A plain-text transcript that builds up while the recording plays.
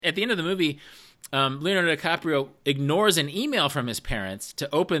at the end of the movie, Leonardo DiCaprio ignores an email from his parents to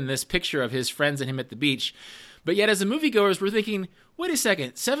open this picture of his friends and him at the beach. But yet, as the moviegoers, we're thinking, wait a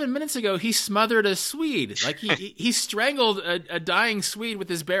second, 7 minutes ago, he smothered a Swede. Like, he strangled a dying Swede with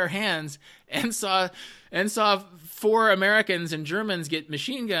his bare hands and saw 4 Americans and Germans get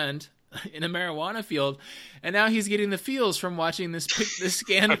machine gunned in a marijuana field. And now he's getting the feels from watching this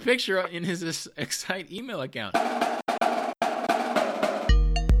scanned picture in his Excite email account.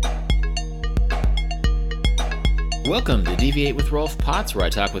 Welcome to Deviate with Rolf Potts, where I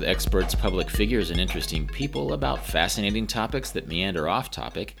talk with experts, public figures, and interesting people about fascinating topics that meander off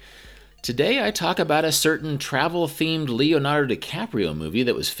topic. Today I talk about a certain travel-themed Leonardo DiCaprio movie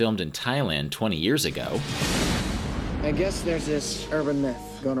that was filmed in Thailand 20 years ago. I guess there's this urban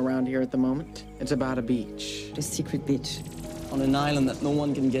myth going around here at the moment. It's about a beach. A secret beach on an island that no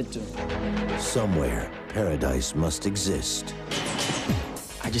one can get to. Somewhere, paradise must exist.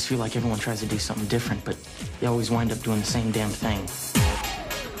 I just feel like everyone tries to do something different, but they always wind up doing the same damn thing.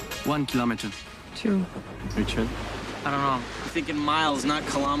 1 kilometer. 2. Richard? I don't know. I'm thinking miles, not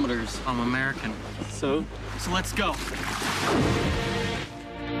kilometers. I'm American. So let's go.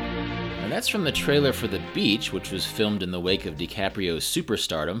 And that's from the trailer for The Beach, which was filmed in the wake of DiCaprio's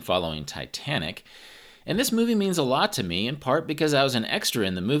superstardom following Titanic. And this movie means a lot to me, in part because I was an extra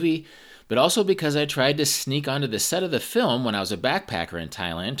in the movie, but also because I tried to sneak onto the set of the film when I was a backpacker in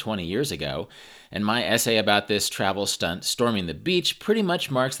Thailand 20 years ago, and my essay about this travel stunt, Storming the Beach, pretty much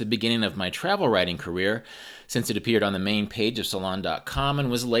marks the beginning of my travel writing career, since it appeared on the main page of Salon.com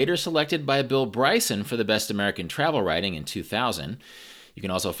and was later selected by Bill Bryson for the Best American Travel Writing in 2000. You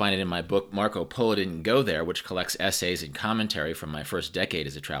can also find it in my book, Marco Polo Didn't Go There, which collects essays and commentary from my first decade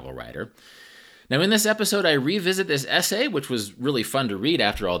as a travel writer. Now, in this episode, I revisit this essay, which was really fun to read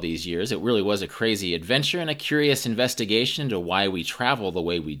after all these years. It really was a crazy adventure and a curious investigation into why we travel the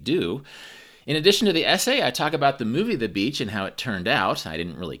way we do. In addition to the essay, I talk about the movie The Beach and how it turned out. I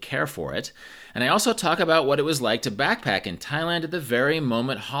didn't really care for it. And I also talk about what it was like to backpack in Thailand at the very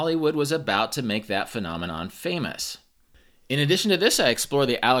moment Hollywood was about to make that phenomenon famous. In addition to this, I explore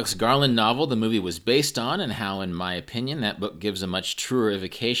the Alex Garland novel the movie was based on and how, in my opinion, that book gives a much truer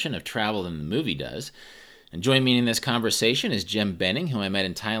evocation of travel than the movie does. And joining me in this conversation is Jem Benning, who I met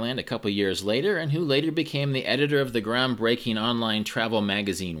in Thailand a couple years later and who later became the editor of the groundbreaking online travel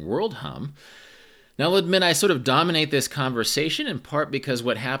magazine World Hum. Now, I'll admit I sort of dominate this conversation in part because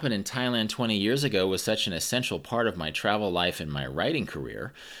what happened in Thailand 20 years ago was such an essential part of my travel life and my writing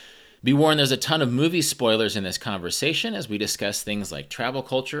career. Be warned, there's a ton of movie spoilers in this conversation as we discuss things like travel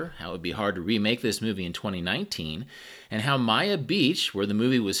culture, how it would be hard to remake this movie in 2019, and how Maya Beach, where the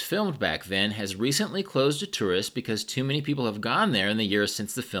movie was filmed back then, has recently closed to tourists because too many people have gone there in the years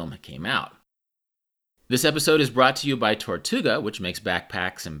since the film came out. This episode is brought to you by Tortuga, which makes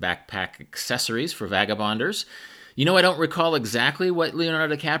backpacks and backpack accessories for vagabonders. You know, I don't recall exactly what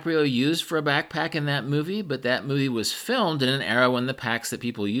Leonardo DiCaprio used for a backpack in that movie, but that movie was filmed in an era when the packs that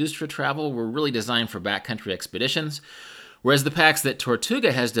people used for travel were really designed for backcountry expeditions, whereas the packs that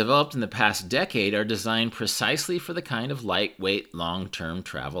Tortuga has developed in the past decade are designed precisely for the kind of lightweight, long-term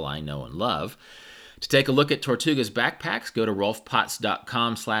travel I know and love. To take a look at Tortuga's backpacks, go to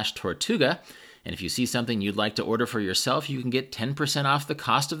rolfpotts.com/Tortuga, and if you see something you'd like to order for yourself, you can get 10% off the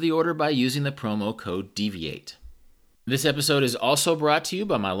cost of the order by using the promo code DEVIATE. This episode is also brought to you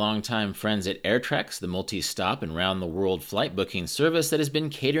by my longtime friends at Airtrex, the multi-stop and round-the-world flight booking service that has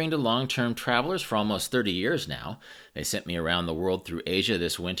been catering to long-term travelers for almost 30 years now. They sent me around the world through Asia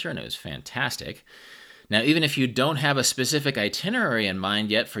this winter, and it was fantastic. Now, even if you don't have a specific itinerary in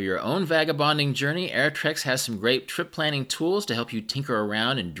mind yet for your own vagabonding journey, Airtrex has some great trip planning tools to help you tinker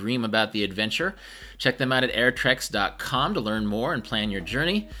around and dream about the adventure. Check them out at airtrex.com to learn more and plan your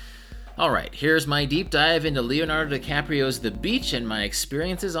journey. All right, here's my deep dive into Leonardo DiCaprio's The Beach and my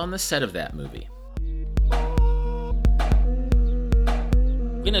experiences on the set of that movie.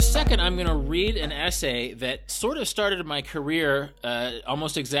 In a second, I'm going to read an essay that sort of started my career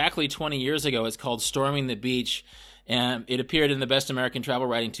almost exactly 20 years ago. It's called Storming the Beach, and it appeared in the Best American Travel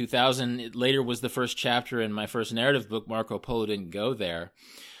Writing 2000. It later was the first chapter in my first narrative book, Marco Polo Didn't Go There.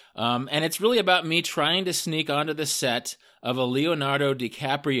 And it's really about me trying to sneak onto the set of a Leonardo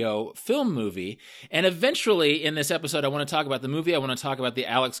DiCaprio film movie. And eventually, in this episode, I want to talk about the movie. I want to talk about the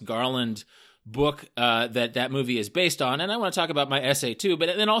Alex Garland book that movie is based on. And I want to talk about my essay, too.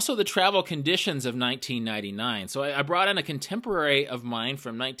 But then also the travel conditions of 1999. So I brought in a contemporary of mine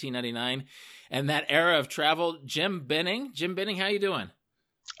from 1999 and that era of travel, Jem Benning. Jem Benning, how you doing?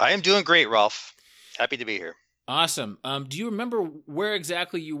 I am doing great, Rolf. Happy to be here. Awesome. Do you remember where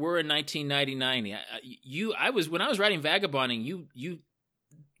exactly you were in 1999? When I was writing Vagabonding, you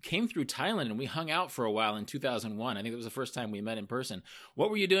came through Thailand and we hung out for a while in 2001. I think that was the first time we met in person. What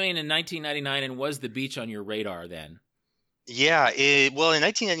were you doing in 1999, and was the beach on your radar then? Yeah, well, in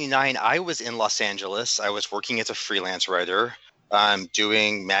 1999, I was in Los Angeles. I was working as a freelance writer,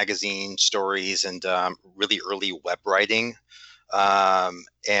 doing magazine stories and really early web writing.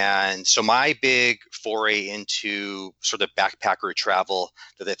 And so my big foray into sort of backpacker travel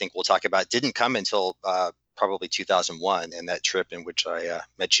that I think we'll talk about didn't come until probably 2001, and that trip in which I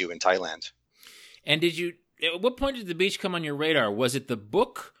met you in Thailand. And at what point did the beach come on your radar? Was it the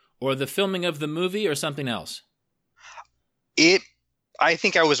book or the filming of the movie or something else? I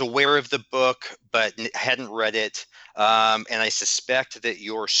think I was aware of the book, but hadn't read it. And I suspect that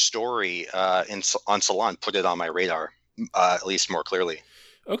your story on Salon put it on my radar, at least more clearly.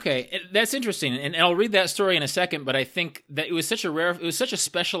 Okay, that's interesting, and I'll read that story in a second. But I think that it was such a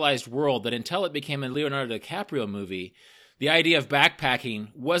specialized world that until it became a Leonardo DiCaprio movie, the idea of backpacking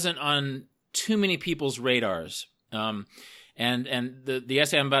wasn't on too many people's radars. And the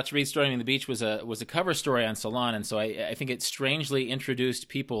essay I'm about to read, Storming the Beach, was a cover story on Salon, and so I think it strangely introduced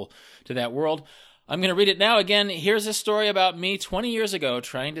people to that world. I'm going to read it now. Again, here's a story about me 20 years ago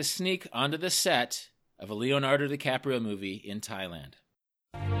trying to sneak onto the set of a Leonardo DiCaprio movie in Thailand.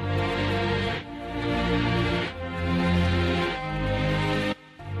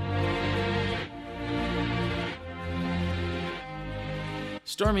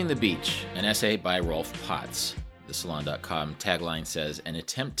 Storming the Beach, an essay by Rolf Potts. The Salon.com tagline says, an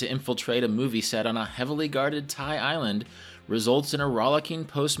attempt to infiltrate a movie set on a heavily guarded Thai island results in a rollicking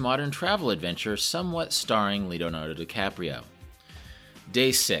postmodern travel adventure somewhat starring Leonardo DiCaprio.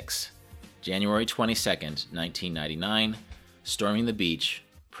 Day 6, January 22nd, 1999, Storming the Beach,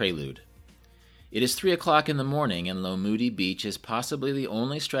 Prelude. It is 3 o'clock in the morning, and Lomudi Beach is possibly the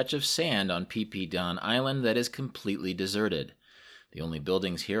only stretch of sand on Phi Phi Don Island that is completely deserted. The only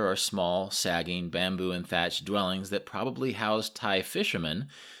buildings here are small, sagging, bamboo and thatched dwellings that probably housed Thai fishermen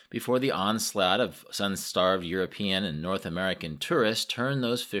before the onslaught of sun-starved European and North American tourists turned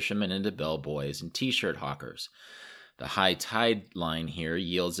those fishermen into bellboys and t-shirt hawkers. The high tide line here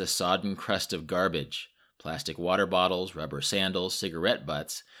yields a sodden crust of garbage, plastic water bottles, rubber sandals, cigarette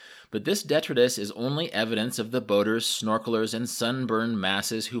butts, but this detritus is only evidence of the boaters, snorkelers, and sunburned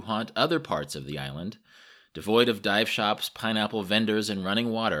masses who haunt other parts of the island. Devoid of dive shops, pineapple vendors, and running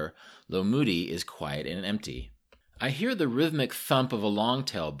water, Lomudi is quiet and empty. I hear the rhythmic thump of a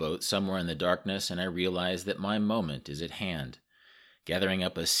longtail boat somewhere in the darkness, and I realize that my moment is at hand. Gathering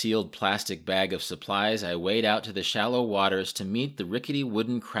up a sealed plastic bag of supplies, I wade out to the shallow waters to meet the rickety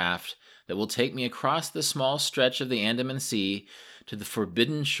wooden craft that will take me across the small stretch of the Andaman Sea to the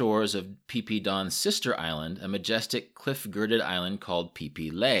forbidden shores of Phi Phi Don's sister island, a majestic cliff-girded island called Phi Phi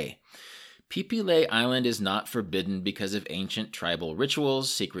Lay. Phi Phi Lay Island is not forbidden because of ancient tribal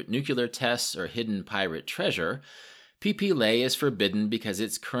rituals, secret nuclear tests, or hidden pirate treasure. Phi Phi Lay is forbidden because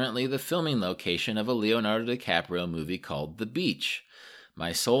it's currently the filming location of a Leonardo DiCaprio movie called The Beach.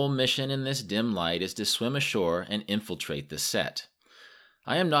 My sole mission in this dim light is to swim ashore and infiltrate the set.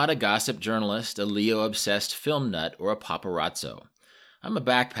 I am not a gossip journalist, a Leo-obsessed film nut, or a paparazzo. I'm a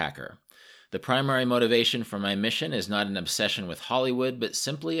backpacker. The primary motivation for my mission is not an obsession with Hollywood, but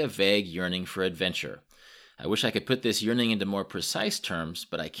simply a vague yearning for adventure. I wish I could put this yearning into more precise terms,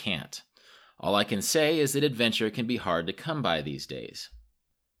 but I can't. All I can say is that adventure can be hard to come by these days.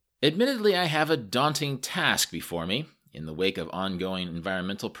 Admittedly, I have a daunting task before me. In the wake of ongoing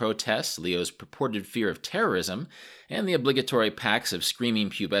environmental protests, Leo's purported fear of terrorism, and the obligatory packs of screaming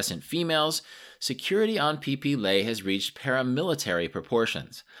pubescent females, security on Phi Phi Lay has reached paramilitary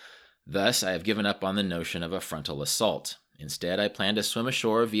proportions. Thus, I have given up on the notion of a frontal assault. Instead, I plan to swim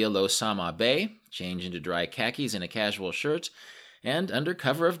ashore via Lo Sama Bay, change into dry khakis and a casual shirt, and, under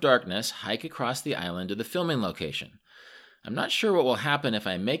cover of darkness, hike across the island to the filming location. I'm not sure what will happen if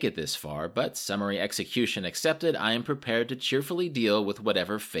I make it this far, but summary execution accepted, I am prepared to cheerfully deal with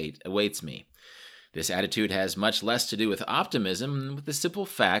whatever fate awaits me. This attitude has much less to do with optimism than with the simple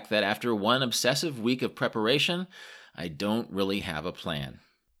fact that after one obsessive week of preparation, I don't really have a plan.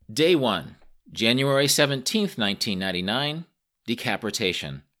 Day 1, January 17th, 1999,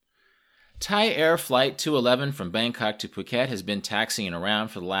 Decapitation. Thai Air Flight 211 from Bangkok to Phuket has been taxiing around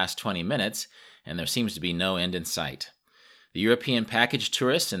for the last 20 minutes, and there seems to be no end in sight. The European package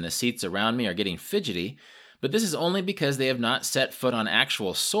tourists in the seats around me are getting fidgety, but this is only because they have not set foot on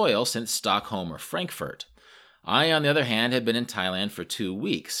actual soil since Stockholm or Frankfurt. I, on the other hand, have been in Thailand for 2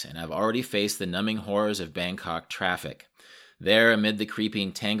 weeks, and have already faced the numbing horrors of Bangkok traffic. There, amid the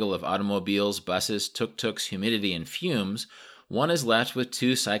creeping tangle of automobiles, buses, tuk-tuks, humidity, and fumes, one is left with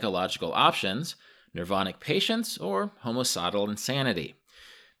 2 psychological options: nirvanic patience or homicidal insanity.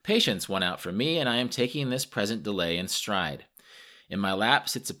 Patience won out for me, and I am taking this present delay in stride. In my lap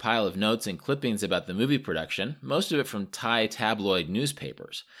sits a pile of notes and clippings about the movie production, most of it from Thai tabloid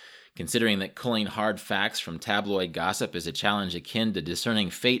newspapers. Considering that culling hard facts from tabloid gossip is a challenge akin to discerning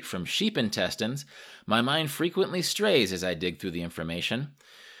fate from sheep intestines, my mind frequently strays as I dig through the information.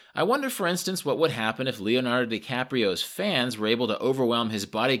 I wonder, for instance, what would happen if Leonardo DiCaprio's fans were able to overwhelm his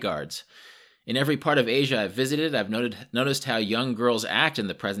bodyguards. In every part of Asia I've visited, I've noticed how young girls act in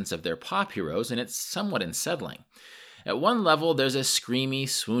the presence of their pop heroes, and it's somewhat unsettling. At one level, there's a screamy,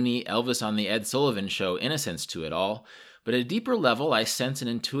 swoony Elvis on the Ed Sullivan Show innocence to it all, but at a deeper level, I sense an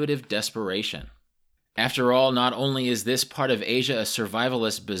intuitive desperation. After all, not only is this part of Asia a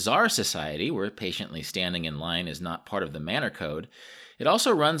survivalist, bizarre society where patiently standing in line is not part of the manner code, it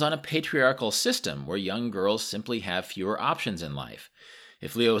also runs on a patriarchal system where young girls simply have fewer options in life.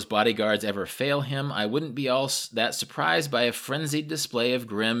 If Leo's bodyguards ever fail him, I wouldn't be all that surprised by a frenzied display of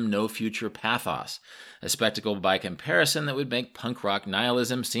grim, no-future pathos, a spectacle by comparison that would make punk rock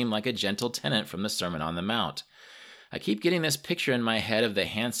nihilism seem like a gentle tenant from the Sermon on the Mount. I keep getting this picture in my head of the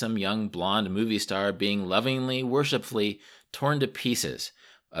handsome young blonde movie star being lovingly, worshipfully torn to pieces,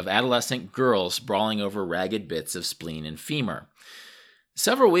 of adolescent girls sprawling over ragged bits of spleen and femur.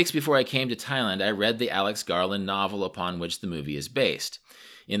 Several weeks before I came to Thailand, I read the Alex Garland novel upon which the movie is based.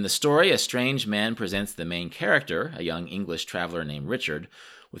 In the story, a strange man presents the main character, a young English traveler named Richard,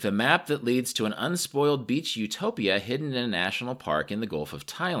 with a map that leads to an unspoiled beach utopia hidden in a national park in the Gulf of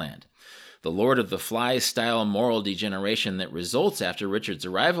Thailand. The Lord of the Flies-style moral degeneration that results after Richard's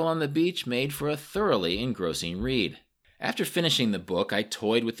arrival on the beach made for a thoroughly engrossing read. After finishing the book, I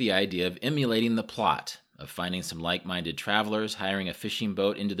toyed with the idea of emulating the plot, of finding some like-minded travelers, hiring a fishing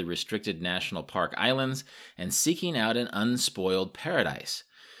boat into the restricted national park islands, and seeking out an unspoiled paradise.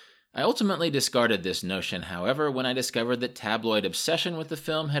 I ultimately discarded this notion, however, when I discovered that tabloid obsession with the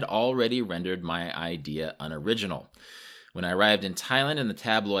film had already rendered my idea unoriginal. When I arrived in Thailand and the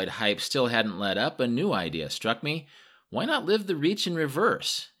tabloid hype still hadn't let up, a new idea struck me. Why not live the reach in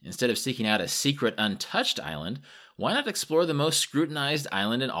reverse? Instead of seeking out a secret, untouched island, why not explore the most scrutinized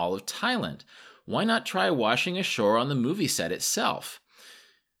island in all of Thailand? Why not try washing ashore on the movie set itself?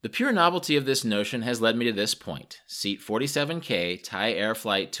 The pure novelty of this notion has led me to this point, seat 47K, Thai Air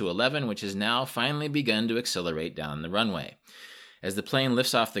Flight 211, which has now finally begun to accelerate down the runway. As the plane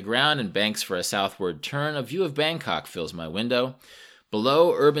lifts off the ground and banks for a southward turn, a view of Bangkok fills my window.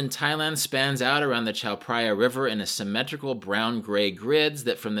 Below, urban Thailand spans out around the Chao Phraya River in a symmetrical brown-gray grids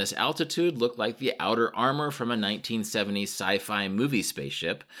that from this altitude look like the outer armor from a 1970s sci-fi movie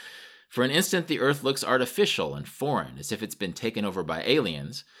spaceship. For an instant, the Earth looks artificial and foreign, as if it's been taken over by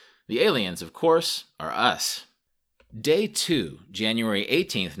aliens. The aliens, of course, are us. Day 2, January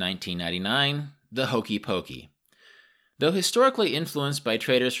 18th, 1999, the Hokey Pokey. Though historically influenced by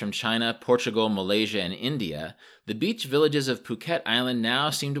traders from China, Portugal, Malaysia, and India, the beach villages of Phuket Island now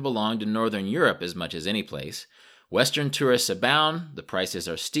seem to belong to Northern Europe as much as any place. Western tourists abound, the prices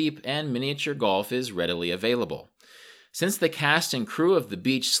are steep, and miniature golf is readily available. Since the cast and crew of The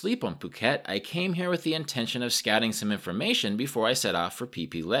Beach sleep on Phuket, I came here with the intention of scouting some information before I set off for Phi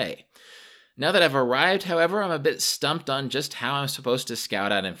Phi Leh. Now that I've arrived, however, I'm a bit stumped on just how I'm supposed to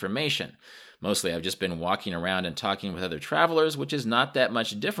scout out information. Mostly I've just been walking around and talking with other travelers, which is not that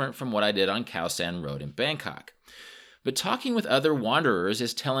much different from what I did on Khao San Road in Bangkok. But talking with other wanderers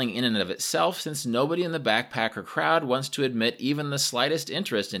is telling in and of itself, since nobody in the backpacker crowd wants to admit even the slightest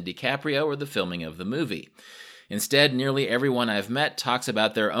interest in DiCaprio or the filming of the movie. Instead, nearly everyone I've met talks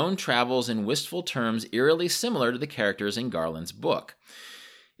about their own travels in wistful terms eerily similar to the characters in Garland's book.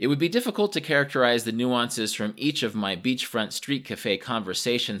 It would be difficult to characterize the nuances from each of my beachfront street cafe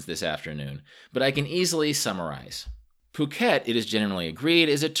conversations this afternoon, but I can easily summarize. Phuket, it is generally agreed,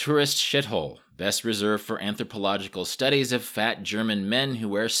 is a tourist shithole, best reserved for anthropological studies of fat German men who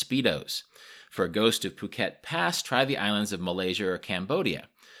wear Speedos. For a ghost of Phuket past, try the islands of Malaysia or Cambodia.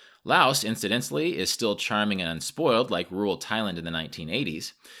 Laos, incidentally, is still charming and unspoiled like rural Thailand in the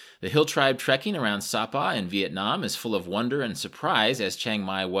 1980s. The hill tribe trekking around Sapa in Vietnam is full of wonder and surprise as Chiang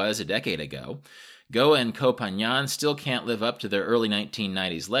Mai was a decade ago. Goa and Koh Phangan still can't live up to their early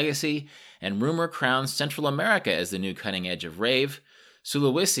 1990s legacy, and rumor crowns Central America as the new cutting edge of rave.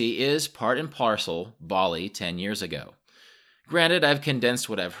 Sulawesi is, part and parcel, Bali 10 years ago. Granted, I've condensed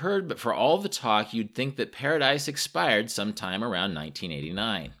what I've heard, but for all the talk, you'd think that paradise expired sometime around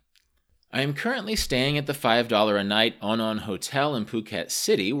 1989. I am currently staying at the $5 a night Onon Hotel in Phuket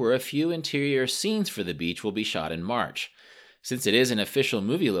City, where a few interior scenes for the beach will be shot in March. Since it is an official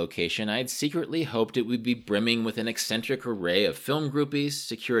movie location, I'd secretly hoped it would be brimming with an eccentric array of film groupies,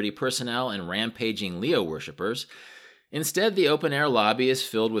 security personnel, and rampaging Leo worshippers. Instead, the open-air lobby is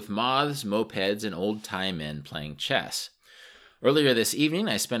filled with moths, mopeds, and old-time men playing chess. Earlier this evening,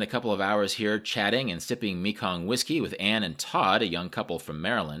 I spent a couple of hours here chatting and sipping Mekong whiskey with Anne and Todd, a young couple from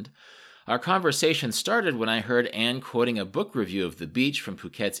Maryland. Our conversation started when I heard Anne quoting a book review of The Beach from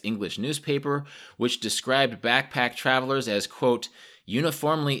Phuket's English newspaper, which described backpack travelers as, quote,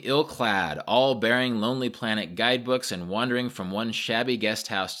 uniformly ill-clad, all bearing Lonely Planet guidebooks and wandering from one shabby guest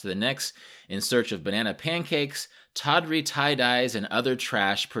house to the next in search of banana pancakes, tawdry tie-dyes, and other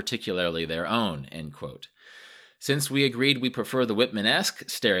trash, particularly their own, end quote. Since we agreed we prefer the Whitman-esque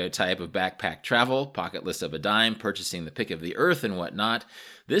stereotype of backpack travel, pocketless of a dime, purchasing the pick of the earth and whatnot,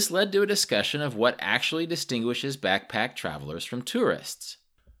 this led to a discussion of what actually distinguishes backpack travelers from tourists.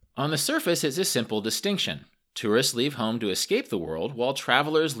 On the surface, it's a simple distinction. Tourists leave home to escape the world, while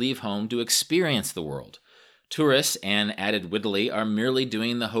travelers leave home to experience the world. Tourists, Anne added wittily, are merely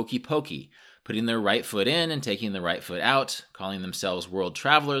doing the hokey pokey, putting their right foot in and taking the right foot out, calling themselves world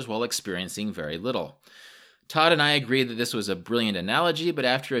travelers while experiencing very little. Todd and I agreed that this was a brilliant analogy, but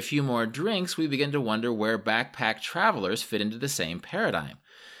after a few more drinks, we began to wonder where backpack travelers fit into the same paradigm.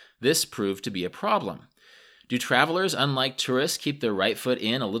 This proved to be a problem. Do travelers, unlike tourists, keep their right foot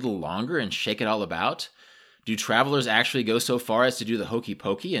in a little longer and shake it all about? Do travelers actually go so far as to do the hokey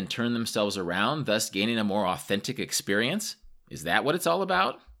pokey and turn themselves around, thus gaining a more authentic experience? Is that what it's all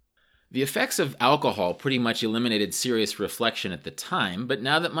about? The effects of alcohol pretty much eliminated serious reflection at the time, but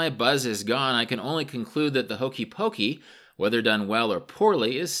now that my buzz is gone, I can only conclude that the hokey pokey, whether done well or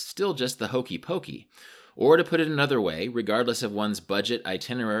poorly, is still just the hokey pokey. Or to put it another way, regardless of one's budget,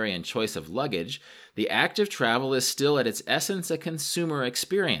 itinerary, and choice of luggage, the act of travel is still at its essence a consumer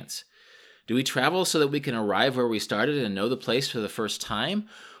experience. Do we travel so that we can arrive where we started and know the place for the first time?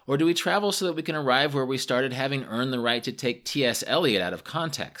 Or do we travel so that we can arrive where we started having earned the right to take T.S. Eliot out of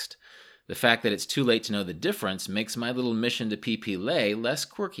context? The fact that it's too late to know the difference makes my little mission to Phi-Phi-Lei less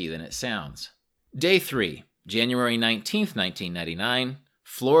quirky than it sounds. Day 3, January 19th, 1999,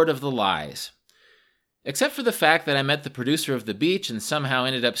 Floored of the Lies. Except for the fact that I met the producer of The Beach and somehow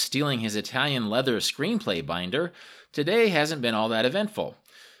ended up stealing his Italian leather screenplay binder, today hasn't been all that eventful.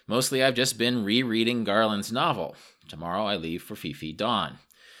 Mostly I've just been rereading Garland's novel. Tomorrow I leave for Phi Phi Dawn.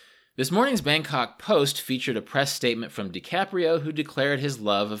 This morning's Bangkok Post featured a press statement from DiCaprio, who declared his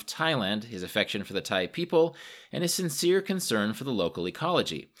love of Thailand, his affection for the Thai people, and his sincere concern for the local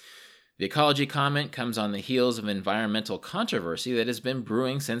ecology. The ecology comment comes on the heels of environmental controversy that has been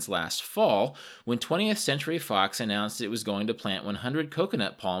brewing since last fall, when 20th Century Fox announced it was going to plant 100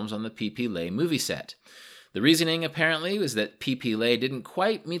 coconut palms on the Phi-Phi-Lei movie set. The reasoning, apparently, was that Phi-Phi-Lei didn't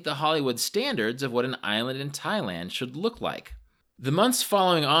quite meet the Hollywood standards of what an island in Thailand should look like. The months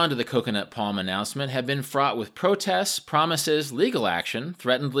following on to the coconut palm announcement have been fraught with protests, promises, legal action,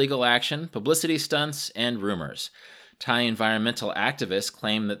 threatened legal action, publicity stunts, and rumors. Thai environmental activists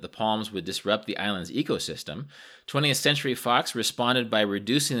claim that the palms would disrupt the island's ecosystem. 20th Century Fox responded by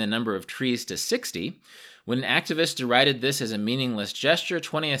reducing the number of trees to 60. When an activist derided this as a meaningless gesture,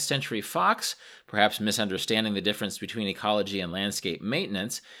 20th Century Fox, perhaps misunderstanding the difference between ecology and landscape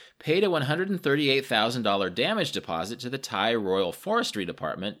maintenance, paid a $138,000 damage deposit to the Thai Royal Forestry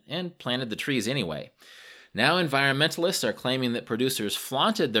Department and planted the trees anyway. Now environmentalists are claiming that producers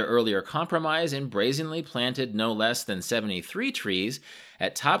flaunted their earlier compromise and brazenly planted no less than 73 trees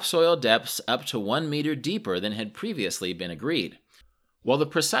at topsoil depths up to 1 meter deeper than had previously been agreed. While the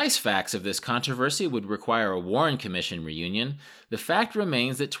precise facts of this controversy would require a Warren Commission reunion, the fact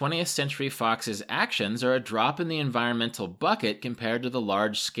remains that 20th Century Fox's actions are a drop in the environmental bucket compared to the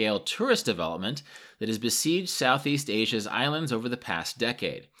large-scale tourist development that has besieged Southeast Asia's islands over the past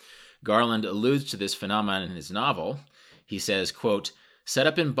decade. Garland alludes to this phenomenon in his novel. He says, quote, "Set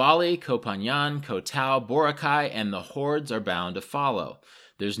up in Bali, Koh Phangan, Koh Tao, Boracay, and the hordes are bound to follow.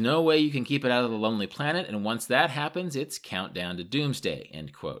 There's no way you can keep it out of the Lonely Planet, and once that happens, it's countdown to doomsday,"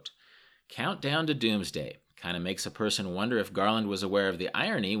 end quote. Countdown to doomsday. Kind of makes a person wonder if Garland was aware of the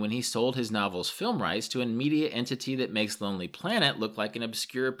irony when he sold his novel's film rights to a media entity that makes Lonely Planet look like an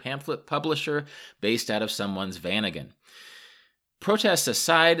obscure pamphlet publisher based out of someone's Vanagon. Protests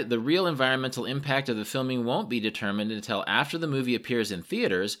aside, the real environmental impact of the filming won't be determined until after the movie appears in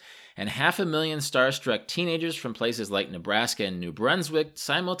theaters, and 500,000 starstruck teenagers from places like Nebraska and New Brunswick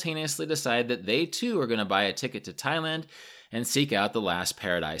simultaneously decide that they too are going to buy a ticket to Thailand and seek out the last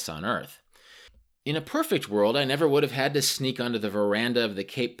paradise on Earth. In a perfect world, I never would have had to sneak onto the veranda of the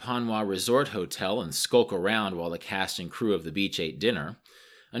Cape Panwa Resort Hotel and skulk around while the cast and crew of The Beach ate dinner.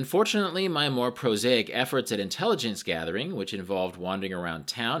 Unfortunately, my more prosaic efforts at intelligence gathering, which involved wandering around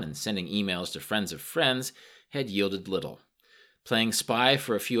town and sending emails to friends of friends, had yielded little. Playing spy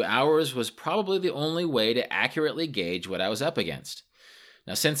for a few hours was probably the only way to accurately gauge what I was up against.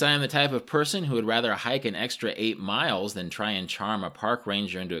 Now, since I am the type of person who would rather hike an extra 8 miles than try and charm a park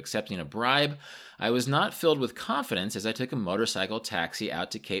ranger into accepting a bribe, I was not filled with confidence as I took a motorcycle taxi out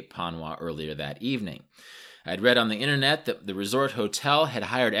to Cape Panwa earlier that evening. I'd read on the internet that the resort hotel had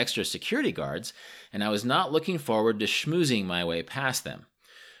hired extra security guards, and I was not looking forward to schmoozing my way past them.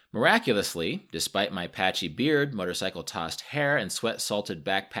 Miraculously, despite my patchy beard, motorcycle-tossed hair, and sweat-salted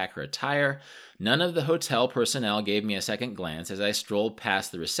backpacker attire, none of the hotel personnel gave me a second glance as I strolled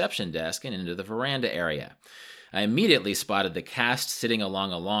past the reception desk and into the veranda area. I immediately spotted the cast sitting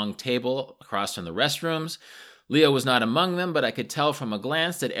along a long table across from the restrooms. Leo was not among them, but I could tell from a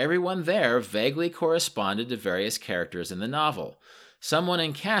glance that everyone there vaguely corresponded to various characters in the novel. Someone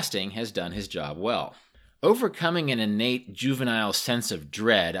in casting has done his job well. Overcoming an innate juvenile sense of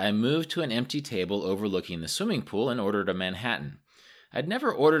dread, I moved to an empty table overlooking the swimming pool and ordered a Manhattan. I'd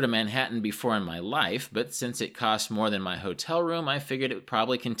never ordered a Manhattan before in my life, but since it cost more than my hotel room, I figured it would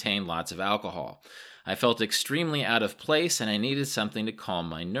probably contain lots of alcohol. I felt extremely out of place, and I needed something to calm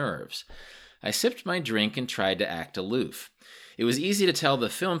my nerves. I sipped my drink and tried to act aloof. It was easy to tell the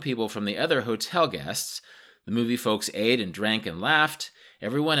film people from the other hotel guests. The movie folks ate and drank and laughed.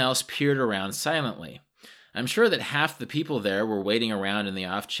 Everyone else peered around silently. I'm sure that half the people there were waiting around in the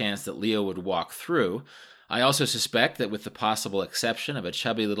off chance that Leo would walk through. I also suspect that with the possible exception of a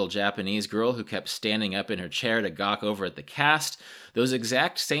chubby little Japanese girl who kept standing up in her chair to gawk over at the cast, those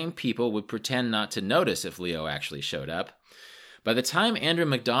exact same people would pretend not to notice if Leo actually showed up. By the time Andrew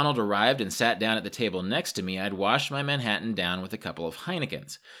McDonald arrived and sat down at the table next to me, I'd washed my Manhattan down with a couple of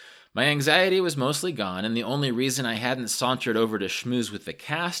Heinekens. My anxiety was mostly gone, and the only reason I hadn't sauntered over to schmooze with the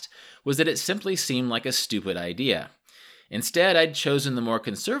cast was that it simply seemed like a stupid idea. Instead, I'd chosen the more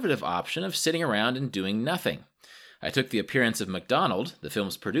conservative option of sitting around and doing nothing. I took the appearance of McDonald, the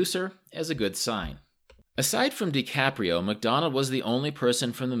film's producer, as a good sign. Aside from DiCaprio, McDonald was the only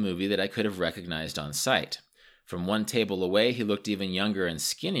person from the movie that I could have recognized on sight. From one table away, he looked even younger and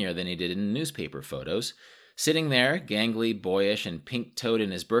skinnier than he did in newspaper photos. Sitting there, gangly, boyish, and pink-toed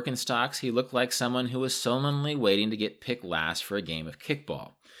in his Birkenstocks, he looked like someone who was sullenly waiting to get picked last for a game of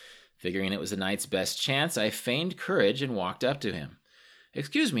kickball. Figuring it was the night's best chance, I feigned courage and walked up to him.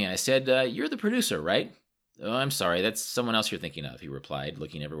 "Excuse me," I said, "you're the producer, right?" "Oh, I'm sorry, that's someone else you're thinking of," he replied,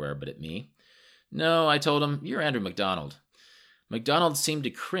 looking everywhere but at me. "No," I told him, "you're Andrew McDonald." McDonald seemed to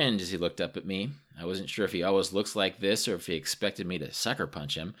cringe as he looked up at me. I wasn't sure if he always looks like this or if he expected me to sucker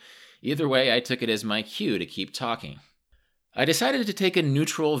punch him. Either way, I took it as my cue to keep talking. I decided to take a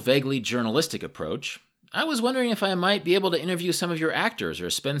neutral, vaguely journalistic approach. "I was wondering if I might be able to interview some of your actors or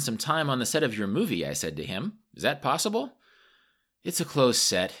spend some time on the set of your movie," I said to him. "Is that possible?" "It's a closed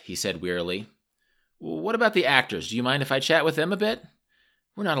set," he said wearily. "What about the actors? Do you mind if I chat with them a bit?"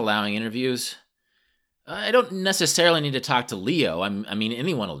 "We're not allowing interviews." "I don't necessarily need to talk to Leo. I mean,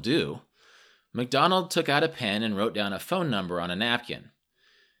 anyone will do." McDonald took out a pen and wrote down a phone number on a napkin.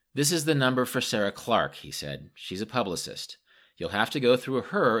 "This is the number for Sarah Clark," he said. "She's a publicist. You'll have to go through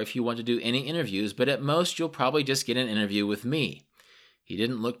her if you want to do any interviews, but at most you'll probably just get an interview with me." He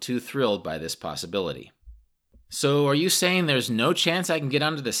didn't look too thrilled by this possibility. "So are you saying there's no chance I can get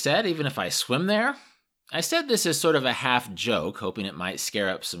onto the set even if I swim there?" I said this as sort of a half joke, hoping it might scare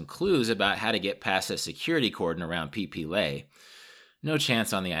up some clues about how to get past a security cordon around Phi Lei. "No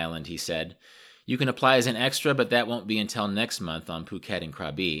chance on the island," he said. "You can apply as an extra, but that won't be until next month on Phuket and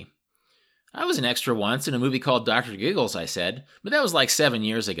Krabi." "I was an extra once in a movie called Dr. Giggles," I said, "but that was like 7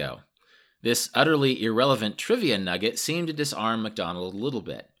 years ago." This utterly irrelevant trivia nugget seemed to disarm McDonald a little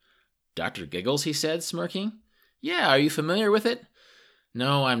bit. "Dr. Giggles," he said, smirking. "Yeah, are you familiar with it?"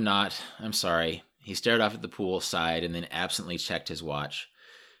 "No, I'm not. I'm sorry." He stared off at the pool, sighed, and then absently checked his watch.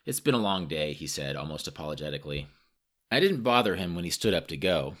 "It's been a long day," he said, almost apologetically. I didn't bother him when he stood up to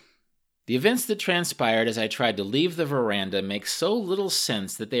go. The events that transpired as I tried to leave the veranda make so little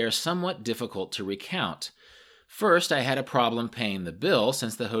sense that they are somewhat difficult to recount. First, I had a problem paying the bill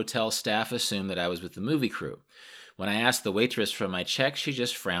since the hotel staff assumed that I was with the movie crew. When I asked the waitress for my check, she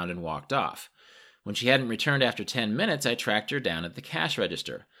just frowned and walked off. When she hadn't returned after 10 minutes, I tracked her down at the cash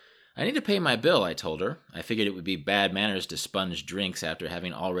register. "I need to pay my bill," I told her. I figured it would be bad manners to sponge drinks after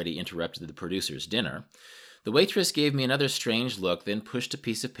having already interrupted the producer's dinner. The waitress gave me another strange look, then pushed a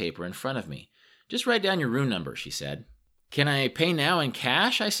piece of paper in front of me. "Just write down your room number," she said. "Can I pay now in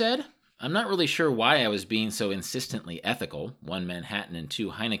cash?" I said. I'm not really sure why I was being so insistently ethical, 1 Manhattan and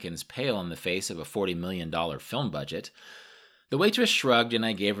 2 Heinekens pale in the face of a $40 million film budget. The waitress shrugged and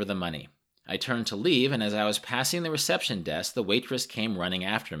I gave her the money. I turned to leave, and as I was passing the reception desk, the waitress came running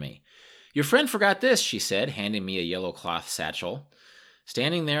after me. "Your friend forgot this," she said, handing me a yellow cloth satchel.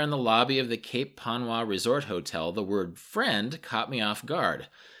 Standing there in the lobby of the Cape Panwa Resort Hotel, the word friend caught me off guard.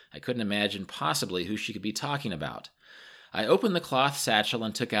 I couldn't imagine possibly who she could be talking about. I opened the cloth satchel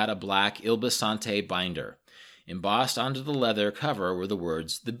and took out a black Il Bisonte binder. Embossed onto the leather cover were the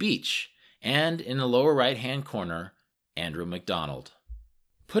words, "The Beach," and in the lower right-hand corner, Andrew McDonald.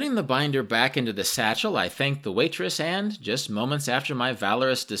 Putting the binder back into the satchel, I thanked the waitress and, just moments after my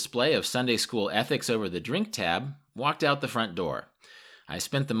valorous display of Sunday school ethics over the drink tab, walked out the front door. I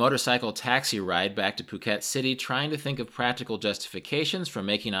spent the motorcycle taxi ride back to Phuket City trying to think of practical justifications for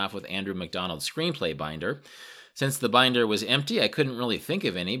making off with Andrew McDonald's screenplay binder. Since the binder was empty, I couldn't really think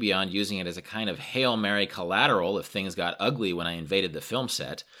of any beyond using it as a kind of Hail Mary collateral if things got ugly when I invaded the film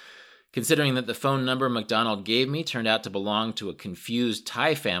set. Considering that the phone number McDonald gave me turned out to belong to a confused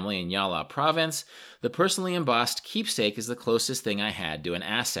Thai family in Yala province, the personally embossed keepsake is the closest thing I had to an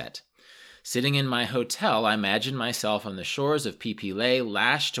asset. Sitting in my hotel, I imagined myself on the shores of Phi Phi Lay,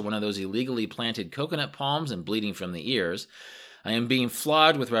 lashed to one of those illegally planted coconut palms and bleeding from the ears. I am being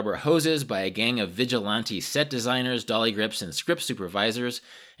flogged with rubber hoses by a gang of vigilante set designers, dolly grips, and script supervisors,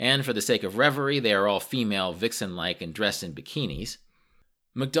 and for the sake of reverie, they are all female, vixen-like, and dressed in bikinis.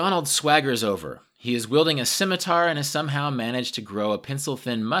 McDonald swaggers over. He is wielding a scimitar and has somehow managed to grow a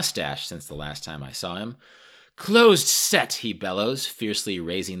pencil-thin mustache since the last time I saw him. "Closed set," he bellows, fiercely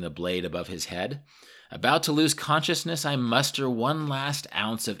raising the blade above his head. About to lose consciousness, I muster one last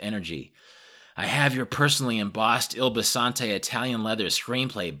ounce of energy. "I have your personally embossed Il Bisonte Italian leather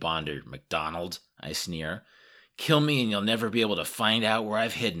screenplay binder, McDonald," I sneer. "Kill me and you'll never be able to find out where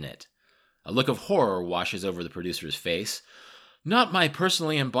I've hidden it." A look of horror washes over the producer's face. "Not my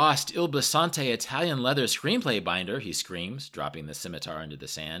personally embossed Il Bisonte Italian leather screenplay binder," he screams, dropping the scimitar into the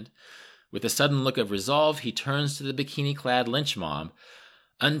sand. With a sudden look of resolve, he turns to the bikini-clad lynch mob.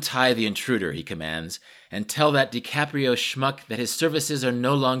 "Untie the intruder," he commands, "and tell that DiCaprio schmuck that his services are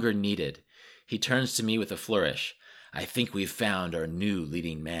no longer needed." He turns to me with a flourish. "I think we've found our new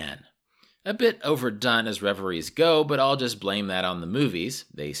leading man." A bit overdone as reveries go, but I'll just blame that on the movies.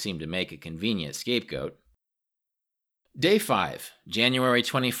 They seem to make a convenient scapegoat. Day 5, January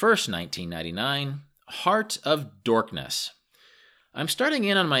 21st, 1999. Heart of Dorkness. I'm starting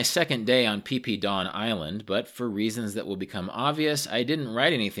in on my second day on Phi Phi Don Island, but for reasons that will become obvious, I didn't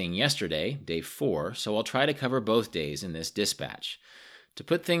write anything yesterday, day 4, so I'll try to cover both days in this dispatch. To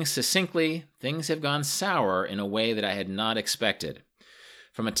put things succinctly, things have gone sour in a way that I had not expected.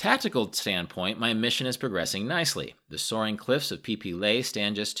 From a tactical standpoint, my mission is progressing nicely. The soaring cliffs of Phi Phi Lay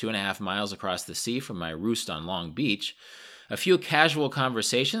stand just 2.5 miles across the sea from my roost on Long Beach. A few casual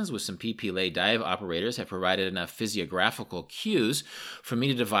conversations with some Phi Phi Lay dive operators have provided enough physiographical cues for me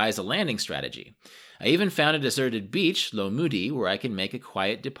to devise a landing strategy. I even found a deserted beach, Lo Mudi, where I can make a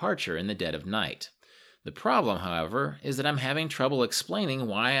quiet departure in the dead of night. The problem, however, is that I'm having trouble explaining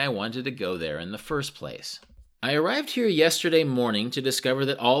why I wanted to go there in the first place. I arrived here yesterday morning to discover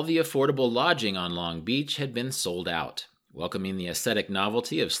that all the affordable lodging on Long Beach had been sold out. Welcoming the aesthetic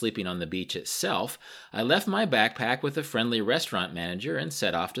novelty of sleeping on the beach itself, I left my backpack with a friendly restaurant manager and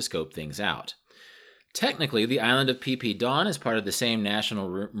set off to scope things out. Technically, the island of Phi Phi Don is part of the same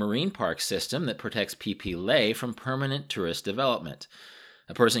national marine park system that protects Phi Phi Lay from permanent tourist development.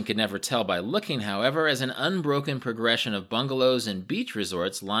 A person could never tell by looking, however, as an unbroken progression of bungalows and beach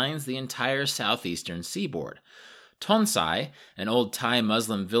resorts lines the entire southeastern seaboard. Tonsai, an old Thai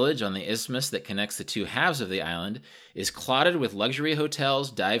Muslim village on the isthmus that connects the two halves of the island, is clotted with luxury hotels,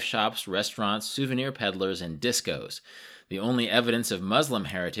 dive shops, restaurants, souvenir peddlers, and discos. The only evidence of Muslim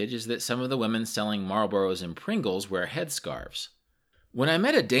heritage is that some of the women selling Marlboros and Pringles wear headscarves. When I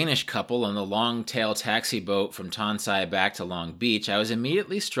met a Danish couple on the long-tail taxi boat from Tonsai back to Long Beach, I was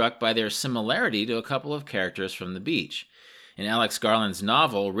immediately struck by their similarity to a couple of characters from the beach. In Alex Garland's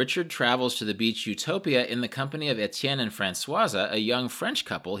novel, Richard travels to the beach Utopia in the company of Etienne and Françoise, a young French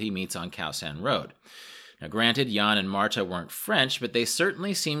couple he meets on Khao San Road. Now granted, Jan and Marta weren't French, but they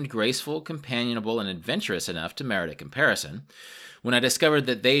certainly seemed graceful, companionable, and adventurous enough to merit a comparison. When I discovered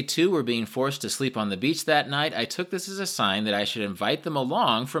that they too were being forced to sleep on the beach that night, I took this as a sign that I should invite them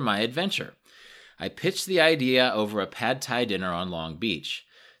along for my adventure. I pitched the idea over a pad thai dinner on Long Beach.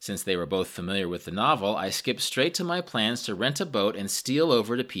 Since they were both familiar with the novel, I skipped straight to my plans to rent a boat and steal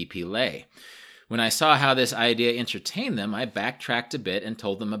over to Phi Phi Lay. When I saw how this idea entertained them, I backtracked a bit and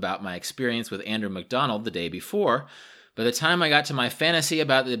told them about my experience with Andrew McDonald the day before. By the time I got to my fantasy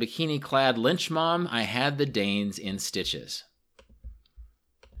about the bikini-clad lynch mom, I had the Danes in stitches.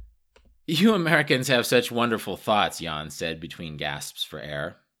 "You Americans have such wonderful thoughts," Jan said between gasps for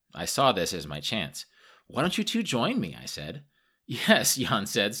air. I saw this as my chance. "Why don't you two join me?" I said. Yes, Jan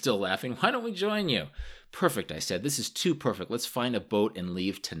said, still laughing. Why don't we join you? Perfect, I said. This is too perfect. Let's find a boat and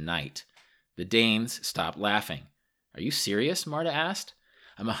leave tonight. The Danes stopped laughing. Are you serious? Marta asked.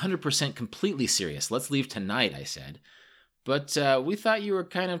 I'm 100% completely serious. Let's leave tonight, I said. But we thought you were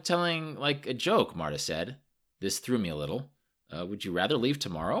kind of telling like a joke, Marta said. This threw me a little. Would you rather leave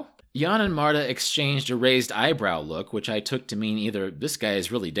tomorrow? Jan and Marta exchanged a raised eyebrow look, which I took to mean either this guy is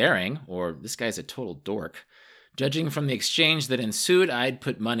really daring or this guy's a total dork. Judging from the exchange that ensued, I'd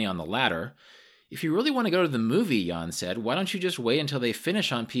put money on the latter. If you really want to go to the movie, Jan said, why don't you just wait until they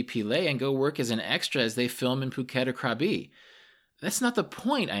finish on Pipile and go work as an extra as they film in Phuket or Krabi? That's not the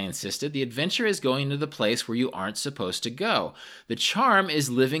point, I insisted. The adventure is going to the place where you aren't supposed to go. The charm is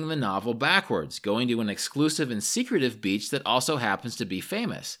living the novel backwards, going to an exclusive and secretive beach that also happens to be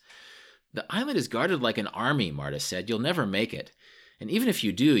famous. The island is guarded like an army, Marta said. You'll never make it. And even if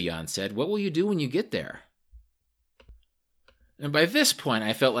you do, Jan said, what will you do when you get there? And by this point,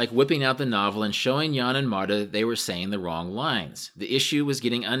 I felt like whipping out the novel and showing Jan and Marta that they were saying the wrong lines. The issue was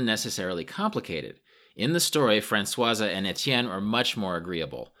getting unnecessarily complicated. In the story, Françoise and Etienne are much more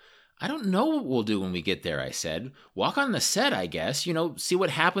agreeable. I don't know what we'll do when we get there, I said. Walk on the set, I guess. See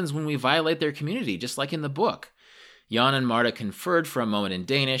what happens when we violate their community, just like in the book. Jan and Marta conferred for a moment in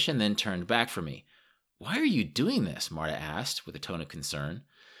Danish and then turned back from me. Why are you doing this? Marta asked, with a tone of concern.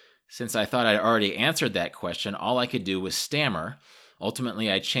 Since I thought I'd already answered that question, all I could do was stammer.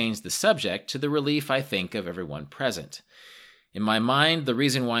 Ultimately, I changed the subject to the relief, I think, of everyone present. In my mind, the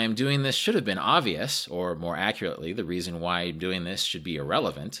reason why I'm doing this should have been obvious, or more accurately, the reason why I'm doing this should be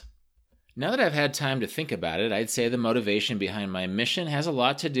irrelevant. Now that I've had time to think about it, I'd say the motivation behind my mission has a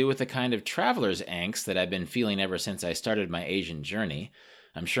lot to do with the kind of traveler's angst that I've been feeling ever since I started my Asian journey.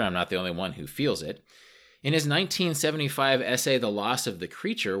 I'm sure I'm not the only one who feels it. In his 1975 essay, The Loss of the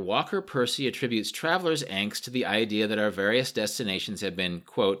Creature, Walker Percy attributes traveler's angst to the idea that our various destinations have been,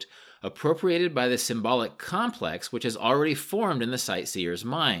 quote, appropriated by the symbolic complex which has already formed in the sightseer's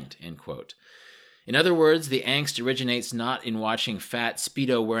mind, end quote. In other words, the angst originates not in watching fat,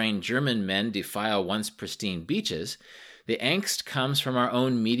 Speedo-wearing German men defile once pristine beaches. The angst comes from our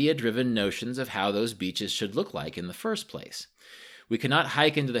own media-driven notions of how those beaches should look like in the first place. We cannot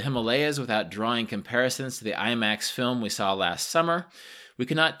hike into the Himalayas without drawing comparisons to the IMAX film we saw last summer. We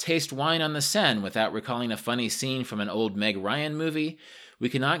cannot taste wine on the Seine without recalling a funny scene from an old Meg Ryan movie. We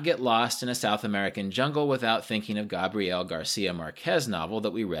cannot get lost in a South American jungle without thinking of Gabriel Garcia Marquez novel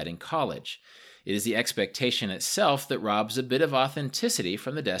that we read in college. It is the expectation itself that robs a bit of authenticity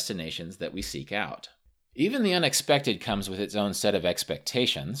from the destinations that we seek out. Even the unexpected comes with its own set of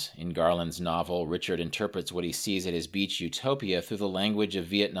expectations. In Garland's novel, Richard interprets what he sees at his beach utopia through the language of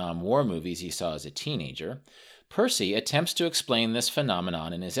Vietnam War movies he saw as a teenager. Percy attempts to explain this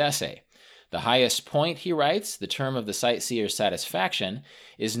phenomenon in his essay. The highest point, he writes, the term of the sightseer's satisfaction,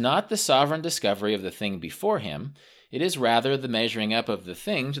 is not the sovereign discovery of the thing before him. It is rather the measuring up of the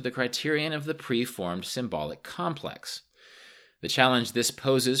thing to the criterion of the preformed symbolic complex. The challenge this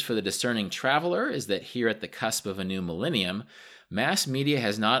poses for the discerning traveler is that here at the cusp of a new millennium, mass media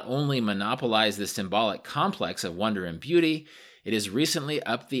has not only monopolized the symbolic complex of wonder and beauty, it has recently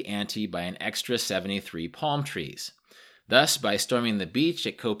upped the ante by an extra 73 palm trees. Thus, by storming the beach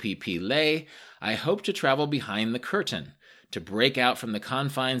at Koh Phi Phi Leh, I hope to travel behind the curtain, to break out from the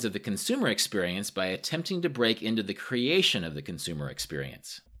confines of the consumer experience by attempting to break into the creation of the consumer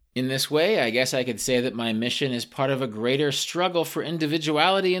experience. In this way, I guess I could say that my mission is part of a greater struggle for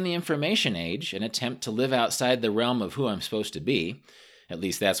individuality in the information age, an attempt to live outside the realm of who I'm supposed to be. At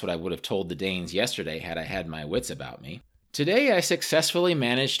least that's what I would have told the Danes yesterday had I had my wits about me. Today, I successfully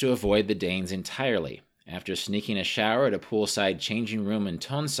managed to avoid the Danes entirely. After sneaking a shower at a poolside changing room in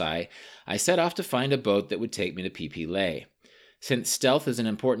Tonsai, I set off to find a boat that would take me to Phi Phi Leh. Since stealth is an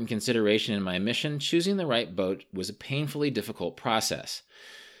important consideration in my mission, choosing the right boat was a painfully difficult process.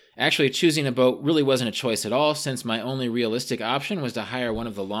 Actually, choosing a boat really wasn't a choice at all, since my only realistic option was to hire one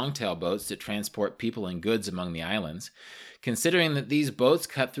of the longtail boats that transport people and goods among the islands. Considering that these boats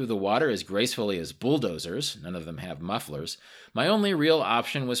cut through the water as gracefully as bulldozers, none of them have mufflers, my only real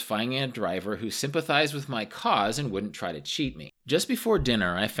option was finding a driver who sympathized with my cause and wouldn't try to cheat me. Just before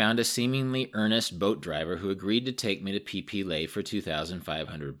dinner, I found a seemingly earnest boat driver who agreed to take me to Phi Phi Leh for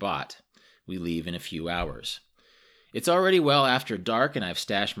 2,500 baht. We leave in a few hours. It's already well after dark, and I've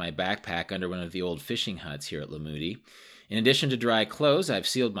stashed my backpack under one of the old fishing huts here at Lamudi. In addition to dry clothes, I've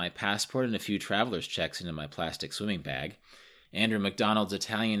sealed my passport and a few traveler's checks into my plastic swimming bag. Andrew MacDonald's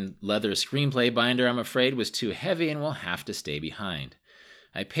Italian leather screenplay binder, I'm afraid, was too heavy and will have to stay behind.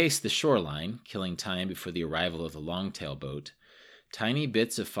 I paced the shoreline, killing time before the arrival of the longtail boat. Tiny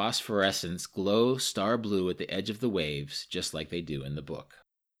bits of phosphorescence glow star blue at the edge of the waves, just like they do in the book.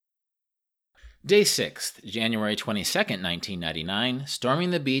 Day 6th, January 22nd, 1999,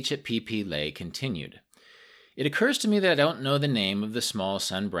 storming the beach at PP Lay continued. It occurs to me that I don't know the name of the small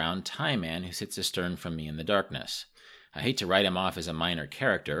sun-browned Thai man who sits astern from me in the darkness. I hate to write him off as a minor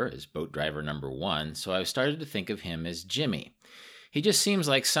character, as boat driver number 1, so I've started to think of him as Jimmy. He just seems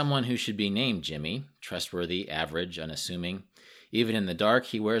like someone who should be named Jimmy, trustworthy, average, unassuming. Even in the dark,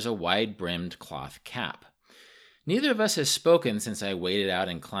 he wears a wide-brimmed cloth cap. Neither of us has spoken since I waded out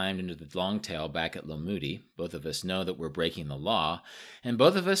and climbed into the longtail back at Lomudi. Both of us know that we're breaking the law, and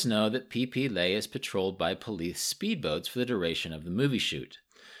both of us know that PP Lay is patrolled by police speedboats for the duration of the movie shoot.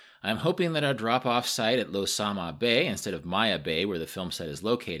 I'm hoping that our drop-off site at Losama Bay, instead of Maya Bay, where the film set is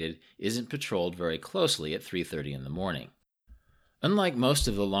located, isn't patrolled very closely at 3:30 in the morning. Unlike most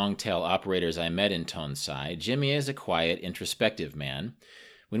of the longtail operators I met in Tonsai, Jimmy is a quiet, introspective man.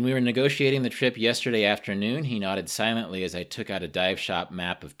 When we were negotiating the trip yesterday afternoon, he nodded silently as I took out a dive shop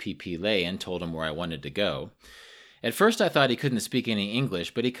map of PP Lay and told him where I wanted to go. At first I thought he couldn't speak any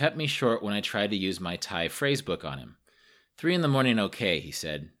English, but he cut me short when I tried to use my Thai phrase book on him. 3 in the morning okay, he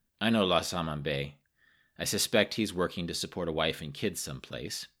said. I know Losama Bay. I suspect he's working to support a wife and kids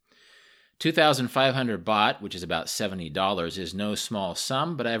someplace. 2,500 baht, which is about $70, is no small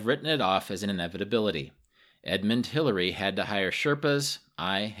sum, but I've written it off as an inevitability. Edmund Hillary had to hire Sherpas,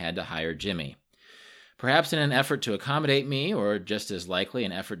 I had to hire Jimmy. Perhaps in an effort to accommodate me, or just as likely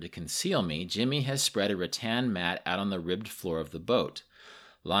an effort to conceal me, Jimmy has spread a rattan mat out on the ribbed floor of the boat.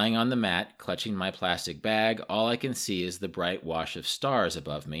 Lying on the mat, clutching my plastic bag, all I can see is the bright wash of stars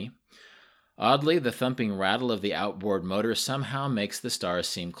above me. Oddly, the thumping rattle of the outboard motor somehow makes the stars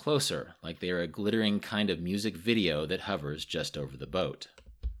seem closer, like they are a glittering kind of music video that hovers just over the boat.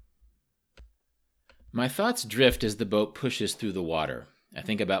 My thoughts drift as the boat pushes through the water. I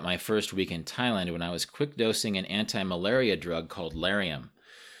think about my first week in Thailand when I was quick-dosing an anti-malaria drug called Lariam.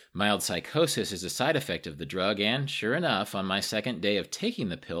 Mild psychosis is a side effect of the drug, and, sure enough, on my second day of taking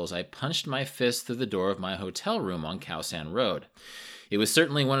the pills, I punched my fist through the door of my hotel room on Khao San Road. It was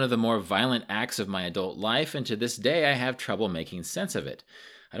certainly one of the more violent acts of my adult life, and to this day I have trouble making sense of it.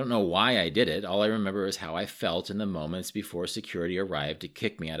 I don't know why I did it. All I remember is how I felt in the moments before security arrived to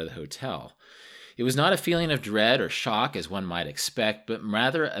kick me out of the hotel. It was not a feeling of dread or shock, as one might expect, but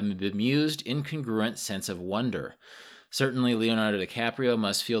rather a bemused, incongruent sense of wonder. Certainly Leonardo DiCaprio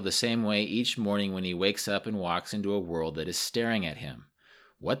must feel the same way each morning when he wakes up and walks into a world that is staring at him.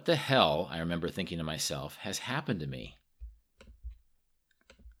 What the hell, I remember thinking to myself, has happened to me?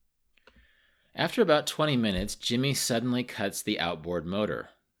 After about 20 minutes, Jimmy suddenly cuts the outboard motor.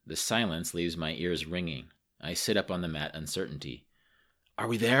 The silence leaves my ears ringing. I sit up on the mat, uncertainty. "Are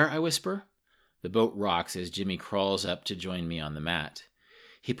we there?" I whisper. The boat rocks as Jimmy crawls up to join me on the mat.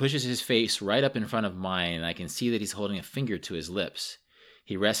 He pushes his face right up in front of mine, and I can see that he's holding a finger to his lips.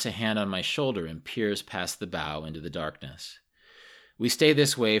 He rests a hand on my shoulder and peers past the bow into the darkness. We stay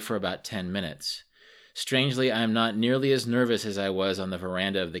this way for about 10 minutes. Strangely, I am not nearly as nervous as I was on the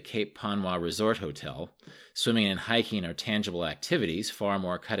veranda of the Cape Panwa Resort Hotel. Swimming and hiking are tangible activities, far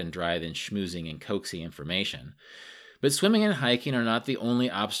more cut and dry than schmoozing and coaxy information. But swimming and hiking are not the only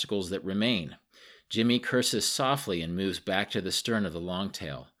obstacles that remain. Jimmy curses softly and moves back to the stern of the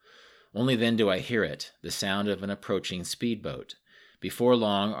longtail. Only then do I hear it, the sound of an approaching speedboat. Before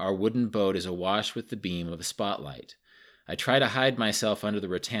long, our wooden boat is awash with the beam of a spotlight. I try to hide myself under the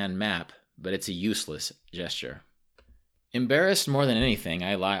rattan map, but it's a useless gesture. Embarrassed more than anything,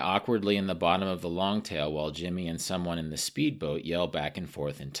 I lie awkwardly in the bottom of the longtail while Jimmy and someone in the speedboat yell back and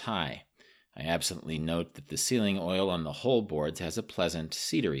forth in Thai. I absently note that the sealing oil on the hull boards has a pleasant,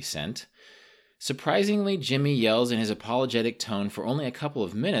 cedary scent. Surprisingly, Jimmy yells in his apologetic tone for only a couple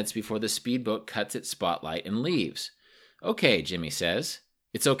of minutes before the speedboat cuts its spotlight and leaves. "Okay," Jimmy says.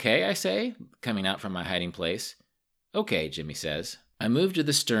 "It's okay," I say, coming out from my hiding place. "Okay," Jimmy says. I move to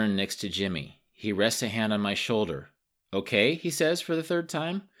the stern next to Jimmy. He rests a hand on my shoulder. "Okay," he says for the third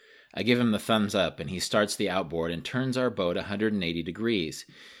time. I give him the thumbs up, and he starts the outboard and turns our boat 180 degrees.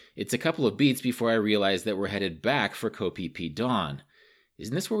 It's a couple of beats before I realize that we're headed back for Koh Phi Phi Dawn.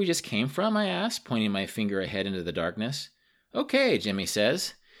 "Isn't this where we just came from?" I ask, pointing my finger ahead into the darkness. "Okay," Jimmy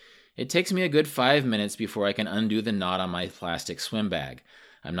says. It takes me a good 5 minutes before I can undo the knot on my plastic swim bag.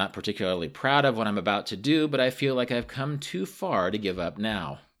 I'm not particularly proud of what I'm about to do, but I feel like I've come too far to give up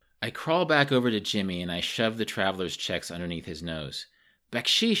now. I crawl back over to Jimmy and I shove the traveler's checks underneath his nose.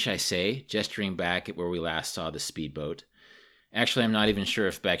 "Baksheesh," I say, gesturing back at where we last saw the speedboat. Actually, I'm not even sure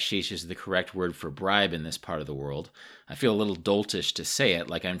if baksheesh is the correct word for bribe in this part of the world. I feel a little doltish to say it,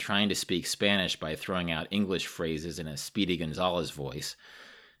 like I'm trying to speak Spanish by throwing out English phrases in a Speedy Gonzales voice.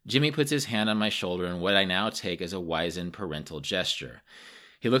 Jimmy puts his hand on my shoulder in what I now take as a wizened parental gesture.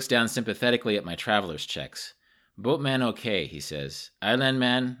 He looks down sympathetically at my traveler's checks. Boatman okay, he says. Island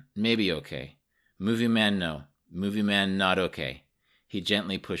man, maybe okay. Movie man no. Movie man not okay. He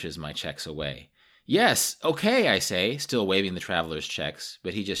gently pushes my checks away. Yes, okay, I say, still waving the traveler's checks,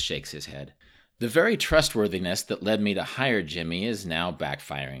 but he just shakes his head. The very trustworthiness that led me to hire Jimmy is now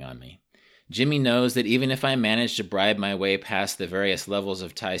backfiring on me. Jimmy knows that even if I manage to bribe my way past the various levels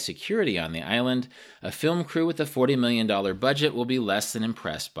of Thai security on the island, a film crew with a $40 million budget will be less than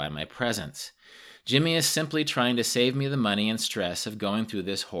impressed by my presence. Jimmy is simply trying to save me the money and stress of going through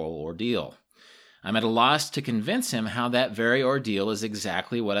this whole ordeal. I'm at a loss to convince him how that very ordeal is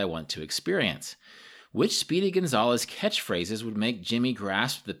exactly what I want to experience. Which Speedy Gonzales catchphrases would make Jimmy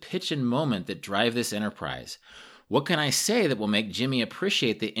grasp the pitch and moment that drive this enterprise? What can I say that will make Jimmy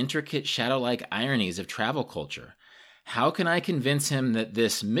appreciate the intricate shadow-like ironies of travel culture? How can I convince him that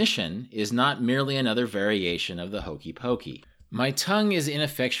this mission is not merely another variation of the hokey pokey? My tongue is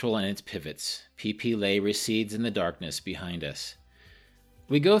ineffectual in its pivots. PP Lay recedes in the darkness behind us.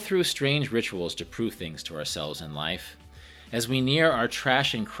 We go through strange rituals to prove things to ourselves in life. As we near our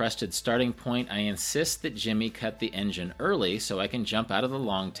trash-encrusted starting point, I insist that Jimmy cut the engine early so I can jump out of the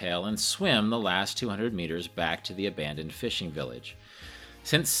longtail and swim the last 200 meters back to the abandoned fishing village.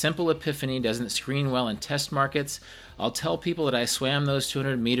 Since Simple Epiphany doesn't screen well in test markets, I'll tell people that I swam those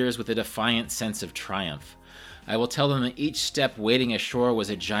 200 meters with a defiant sense of triumph. I will tell them that each step wading ashore was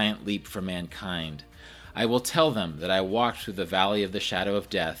a giant leap for mankind. I will tell them that I walked through the valley of the shadow of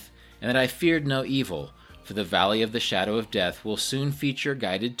death, and that I feared no evil, for the Valley of the Shadow of Death will soon feature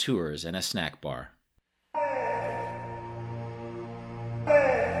guided tours and a snack bar.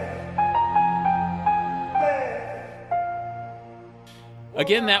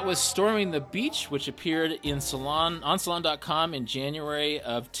 Again, that was Storming the Beach, which appeared in Salon on Salon.com in January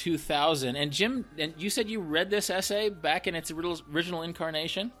of 2000. And Jim, you said you read this essay back in its original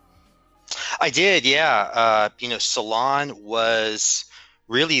incarnation? I did, yeah. Salon was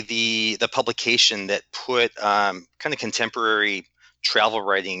really the publication that put kind of contemporary travel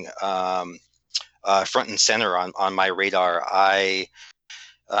writing front and center on my radar. I'd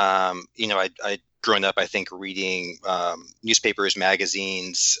grown up, I think, reading newspapers,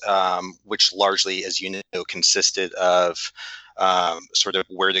 magazines, which largely, as you know, consisted of sort of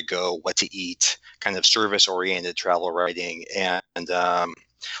where to go, what to eat, kind of service-oriented travel writing. And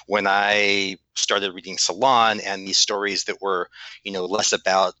when I started reading Salon and these stories that were, less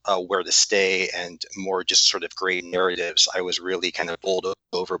about where to stay and more just sort of great narratives, I was really kind of bowled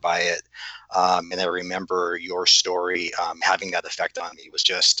over by it. And I remember your story having that effect on me. It was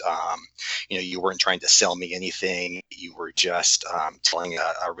just, you weren't trying to sell me anything. You were just telling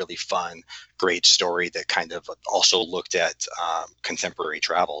a really fun, great story that kind of also looked at contemporary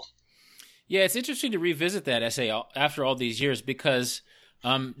travel. Yeah, it's interesting to revisit that essay after all these years because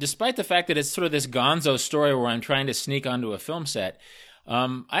despite the fact that it's sort of this gonzo story where I'm trying to sneak onto a film set,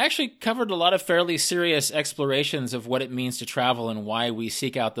 I actually covered a lot of fairly serious explorations of what it means to travel and why we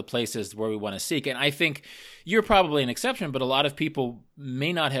seek out the places where we want to seek. And I think you're probably an exception, but a lot of people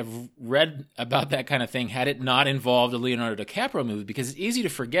may not have read about that kind of thing had it not involved a Leonardo DiCaprio movie, because it's easy to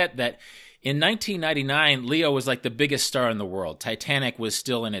forget that in 1999, Leo was like the biggest star in the world. Titanic was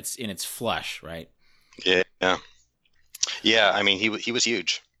still in its flush, right? Yeah. Yeah, I mean, he was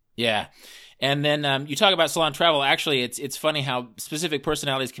huge. Yeah. And then you talk about Salon Travel. Actually, it's funny how specific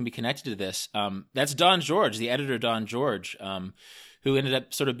personalities can be connected to this. That's Don George, the editor Don George, who ended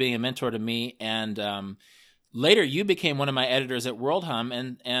up sort of being a mentor to me. And later, you became one of my editors at World Hum.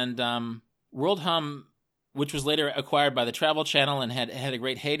 And World Hum, which was later acquired by the Travel Channel and had a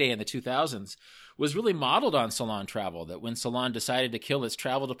great heyday in the 2000s, was really modeled on Salon Travel. That when Salon decided to kill its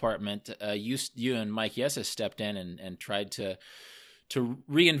travel department, you and Mike Yessis stepped in and tried to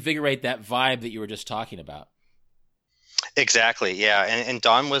reinvigorate that vibe that you were just talking about. Exactly, yeah. And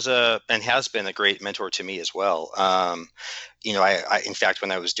Don was and has been a great mentor to me as well. I in fact,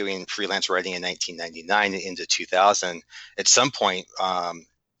 when I was doing freelance writing in 1999 into 2000, at some point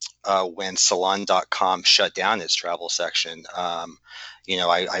when Salon.com shut down its travel section,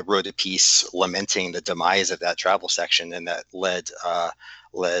 I wrote a piece lamenting the demise of that travel section, and that led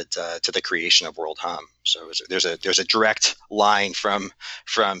to the creation of World Hum. So there's a direct line from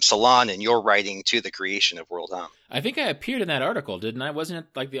Salon and your writing to the creation of World Hum. I think I appeared in that article, didn't I? Wasn't it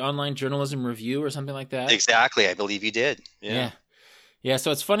like the Online Journalism Review or something like that? Exactly, I believe you did. Yeah. Yeah,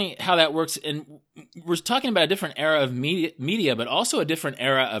 so it's funny how that works. And we're talking about a different era of media, but also a different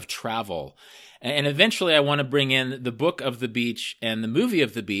era of travel. And eventually I want to bring in the book of the beach and the movie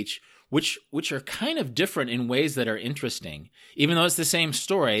of the beach, which are kind of different in ways that are interesting. Even though it's the same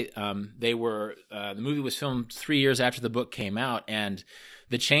story, the movie was filmed 3 years after the book came out, and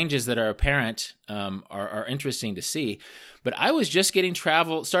the changes that are apparent are interesting to see. But I was just getting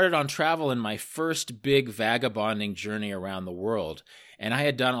started on travel in my first big vagabonding journey around the world. And I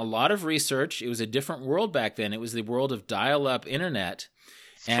had done a lot of research. It was a different world back then. It was the world of dial-up internet.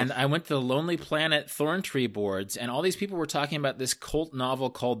 And I went to the Lonely Planet Thorntree boards, and all these people were talking about this cult novel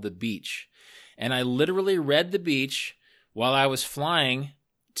called The Beach. And I literally read The Beach while I was flying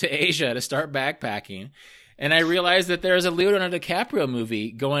to Asia to start backpacking. And I realized that there's a Leonardo DiCaprio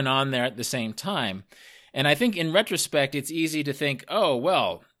movie going on there at the same time. And I think in retrospect, it's easy to think, oh,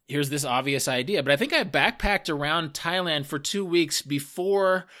 well, here's this obvious idea. But I think I backpacked around Thailand for 2 weeks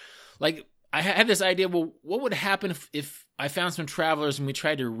before, like, I had this idea, well, what would happen if I found some travelers and we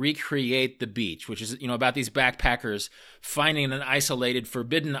tried to recreate the beach, which is, about these backpackers finding an isolated,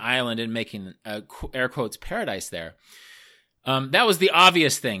 forbidden island and making, air quotes, paradise there. That was the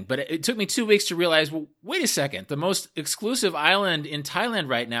obvious thing, but it took me 2 weeks to realize, well, wait a second. The most exclusive island in Thailand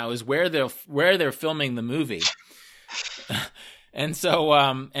right now is where they're filming the movie. And so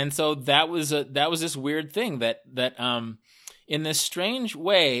that was this weird thing that in this strange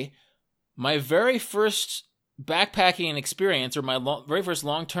way, my very first backpacking experience, or my very first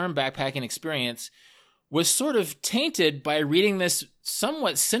long-term backpacking experience, was sort of tainted by reading this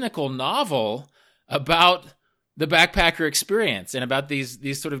somewhat cynical novel about the backpacker experience and about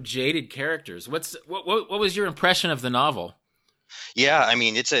these sort of jaded characters. What was your impression of the novel? Yeah, I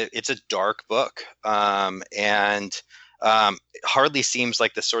mean, it's a dark book, and hardly seems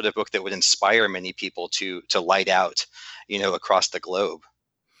like the sort of book that would inspire many people to light out, across the globe.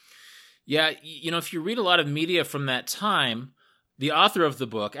 Yeah, if you read a lot of media from that time, the author of the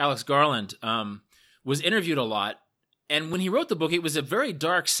book, Alex Garland, was interviewed a lot. And when he wrote the book, it was a very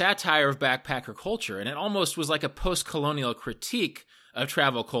dark satire of backpacker culture. And it almost was like a post-colonial critique of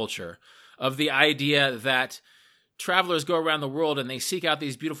travel culture, of the idea that travelers go around the world and they seek out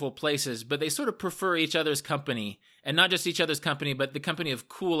these beautiful places, but they sort of prefer each other's company, and not just each other's company, but the company of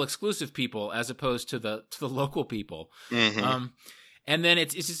cool, exclusive people as opposed to the local people. Mm-hmm. And then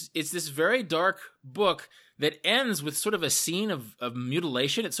it's this very dark book that ends with sort of a scene of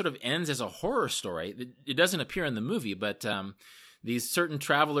mutilation. It sort of ends as a horror story. It doesn't appear in the movie, but these certain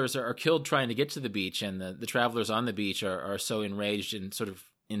travelers are killed trying to get to the beach, and the travelers on the beach are so enraged and sort of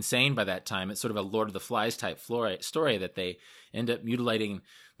insane by that time. It's sort of a Lord of the Flies type story that they end up mutilating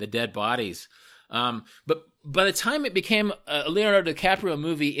the dead bodies. But by the time it became a Leonardo DiCaprio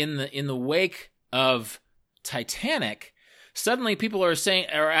movie in the wake of Titanic, suddenly people are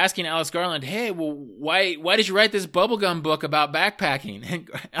asking Alex Garland, hey, well, why did you write this bubblegum book about backpacking? And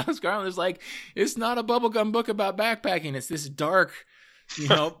Alex Garland is like, it's not a bubblegum book about backpacking. It's this dark,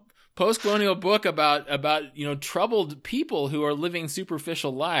 post-colonial book about troubled people who are living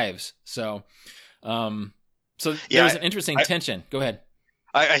superficial lives. So there's an interesting tension. Go ahead.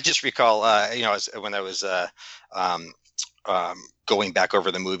 I just recall, when I was going back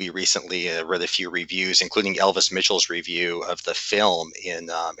over the movie recently, I read a few reviews, including Elvis Mitchell's review of the film in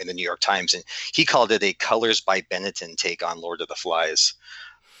the New York Times, and he called it a Colors by Benetton take on Lord of the Flies.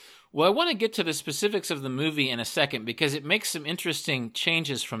 Well, I want to get to the specifics of the movie in a second, because it makes some interesting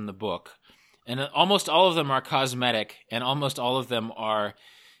changes from the book, and almost all of them are cosmetic, and almost all of them are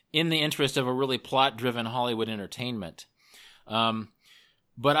in the interest of a really plot-driven Hollywood entertainment.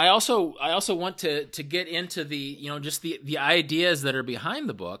 But I also want to get into the just the ideas that are behind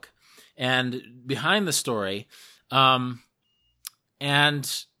the book and behind the story, and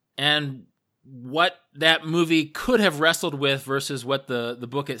what that movie could have wrestled with versus what the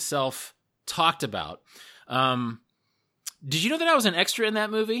book itself talked about. Did you know that I was an extra in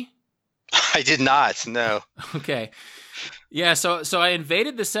that movie? I did not. No. Okay. Yeah, so I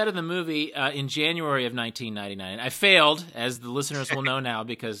invaded the set of the movie in January of 1999. I failed, as the listeners will know now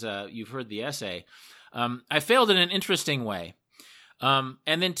because you've heard the essay. I failed in an interesting way. And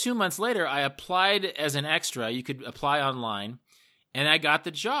then 2 months later, I applied as an extra. You could apply online, and I got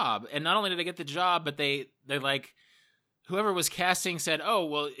the job. And not only did I get the job, but they whoever was casting said, oh,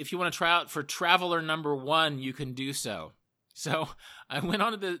 well, if you want to try out for Traveler number 1, you can do so. So I went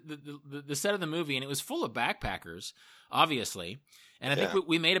on to the set of the movie, and it was full of backpackers, obviously. And I think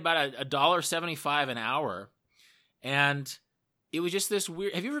we made about $1.75 an hour. And it was just this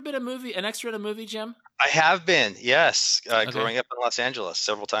weird. Have you ever been an extra in a movie, Jim? I have been, yes. Okay. Growing up in Los Angeles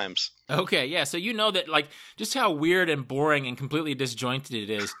several times. Okay, yeah. So you know that, like, just how weird and boring and completely disjointed it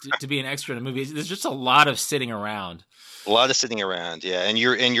is to be an extra in a movie. There's just a lot of sitting around. A lot of sitting around, yeah, and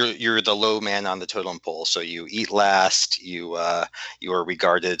you're the low man on the totem pole, so you eat last. You are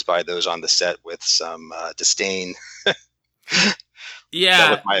regarded by those on the set with some disdain. Yeah,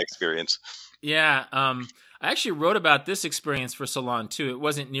 that was my experience. Yeah, I actually wrote about this experience for Salon too. It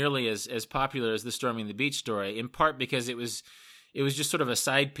wasn't nearly as popular as the Storming the Beach story, in part because it was just sort of a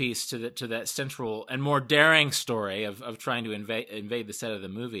side piece to that central and more daring story of trying to invade the set of the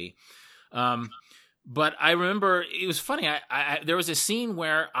movie. But I remember it was funny. There was a scene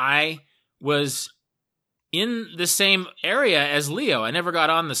where I was in the same area as Leo. I never got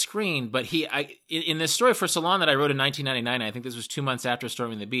on the screen, but in this story for Salon that I wrote in 1999, I think this was 2 months after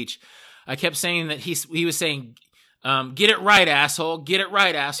Storming the Beach, I kept saying that he was saying, "Get it right, asshole! Get it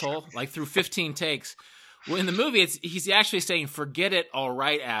right, asshole!" like through 15 takes. Well, in the movie, he's actually saying, "Forget it, all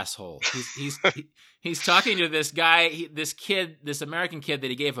right, asshole." He's talking to this guy, this American kid that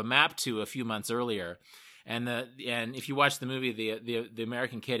he gave a map to a few months earlier, and if you watch the movie, the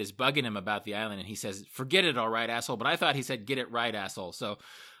American kid is bugging him about the island, and he says, "Forget it, all right, asshole." But I thought he said, "Get it right, asshole." So,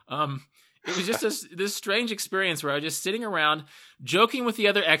 it was just this strange experience where I was just sitting around joking with the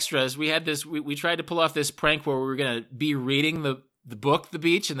other extras. We had this, we tried to pull off this prank where we were going to be reading the book, The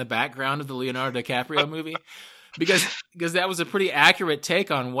Beach, in the background of the Leonardo DiCaprio movie. Because that was a pretty accurate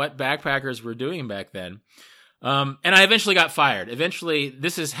take on what backpackers were doing back then. And I eventually got fired. Eventually,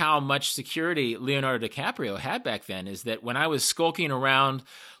 this is how much security Leonardo DiCaprio had back then, is that when I was skulking around,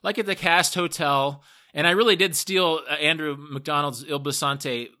 like at the Cast Hotel, and I really did steal Andrew McDonald's Il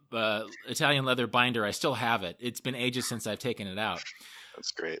Basante Italian leather binder. I still have it. It's been ages since I've taken it out.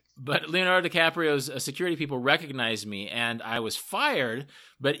 That's great. But Leonardo DiCaprio's security people recognized me, and I was fired.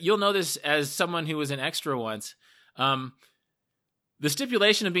 But you'll know this as someone who was an extra once. The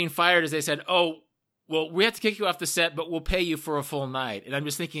stipulation of being fired is they said, "Oh, well, we have to kick you off the set, but we'll pay you for a full night." And I'm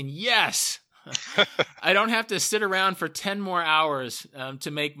just thinking, yes, I don't have to sit around for 10 more hours to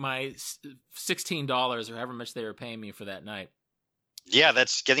make my $16 or however much they were paying me for that night. Yeah,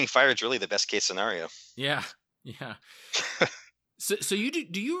 that's getting fired is really the best case scenario. Yeah. So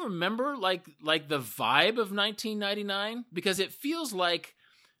do you remember like the vibe of 1999? Because it feels like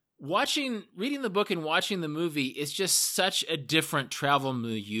reading the book and watching the movie is just such a different travel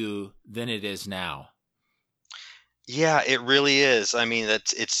milieu than it is now. Yeah, it really is. I mean,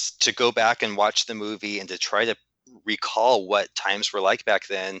 it's to go back and watch the movie and to try to recall what times were like back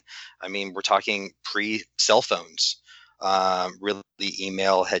then. I mean, we're talking pre-cell phones. Really,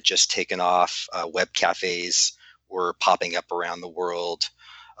 email had just taken off. Web cafes were popping up around the world.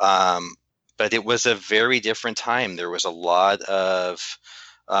 But it was a very different time. There was a lot of,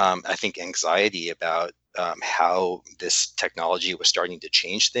 I think, anxiety about how this technology was starting to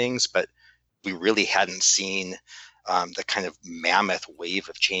change things, but we really hadn't seen the kind of mammoth wave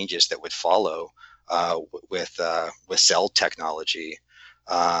of changes that would follow with cell technology,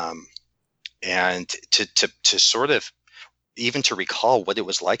 and to sort of even to recall what it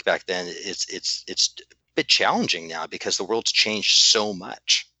was like back then. It's a bit challenging now because the world's changed so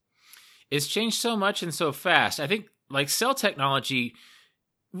much. It's changed so much and so fast. I think like cell technology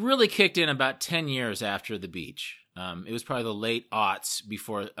really kicked in about 10 years after The Beach. It was probably the late aughts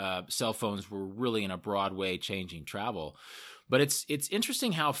before cell phones were really in a broad way changing travel. But it's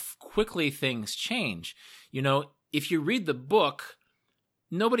interesting how quickly things change. You know, if you read the book,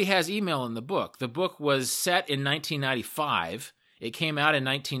 nobody has email in the book. The book was set in 1995. It came out in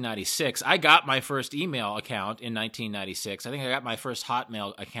 1996. I got my first email account in 1996. I think I got my first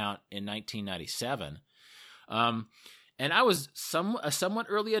Hotmail account in 1997. And I was a somewhat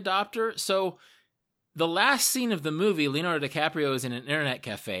early adopter. So the last scene of the movie, Leonardo DiCaprio is in an internet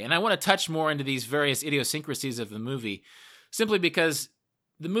cafe. And I want to touch more into these various idiosyncrasies of the movie, simply because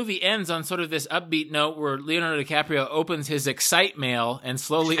the movie ends on sort of this upbeat note where Leonardo DiCaprio opens his Excite mail and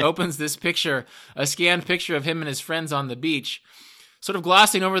slowly opens this picture, a scanned picture of him and his friends on the beach, sort of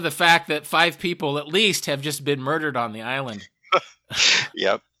glossing over the fact that 5 people at least have just been murdered on the island.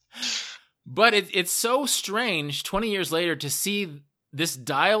 Yep. But it's so strange 20 years later to see this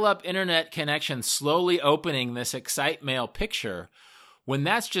dial-up internet connection slowly opening this Excite mail picture when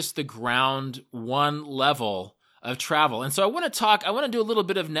that's just the ground one level of travel. And so I want to do a little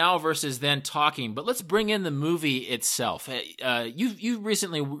bit of now versus then talking, but let's bring in the movie itself. You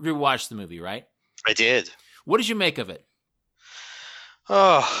recently rewatched the movie, right? I did. What did you make of it?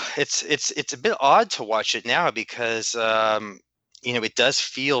 Oh, it's a bit odd to watch it now because it does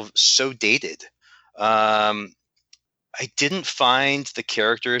feel so dated. I didn't find the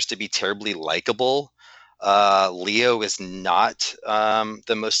characters to be terribly likable. Leo is not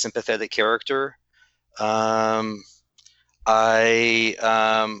the most sympathetic character. And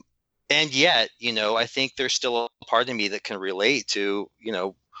yet, I think there's still a part of me that can relate to,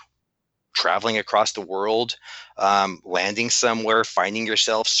 traveling across the world, landing somewhere, finding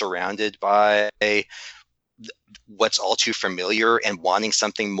yourself surrounded by what's all too familiar and wanting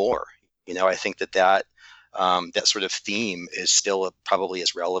something more. I think that sort of theme is still probably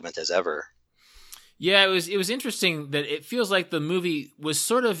as relevant as ever. Yeah, it was interesting that it feels like the movie was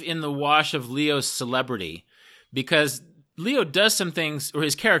sort of in the wash of Leo's celebrity, because Leo does some things, or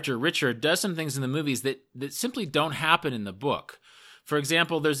his character Richard does some things in the movies that simply don't happen in the book. For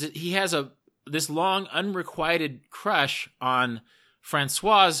example, he has this long unrequited crush on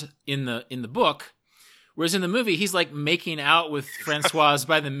Francoise in the book, whereas in the movie he's like making out with Francoise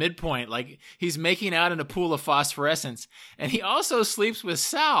by the midpoint, like he's making out in a pool of phosphorescence. And he also sleeps with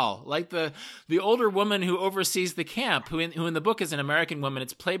Sal, like the older woman who oversees the camp, who in the book is an American woman.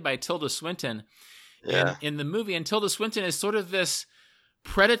 It's played by Tilda Swinton. Yeah. In the movie, and Tilda Swinton is sort of this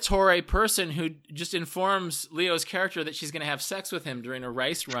predatory person who just informs Leo's character that she's going to have sex with him during a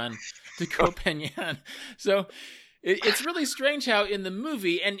rice run to Koh Phangan. So it's really strange how in the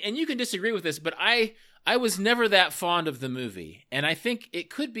movie, and you can disagree with this, but I was never that fond of the movie. And I think it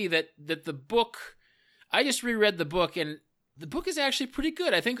could be that the book, I just reread the book, and the book is actually pretty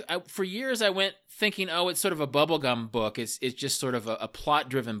good. I think for years I went thinking, oh, it's sort of a bubblegum book. It's just sort of a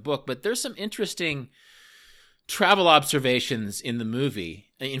plot-driven book. But there's some interesting travel observations in the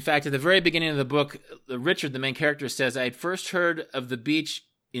movie. In fact, at the very beginning of the book, Richard, the main character, says, I had first heard of the beach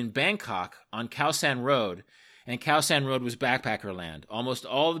in Bangkok on Khao San Road, and Khao San Road was backpacker land. Almost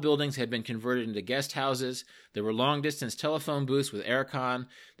all the buildings had been converted into guest houses. There were long-distance telephone booths with aircon.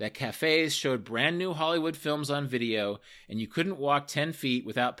 That cafes showed brand-new Hollywood films on video, and you couldn't walk 10 feet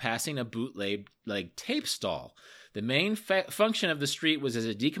without passing a bootleg tape stall. The main function of the street was as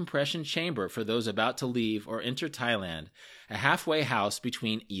a decompression chamber for those about to leave or enter Thailand, a halfway house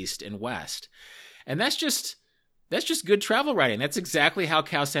between East and West. And that's just good travel writing. That's exactly how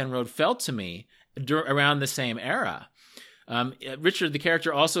Khao San Road felt to me around the same era. Richard, the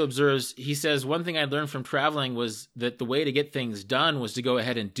character, also observes, he says, one thing I learned from traveling was that the way to get things done was to go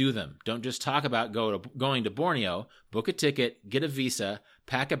ahead and do them. Don't just talk about going to Borneo, book a ticket, get a visa,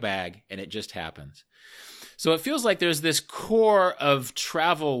 pack a bag, and it just happens. So it feels like there's this core of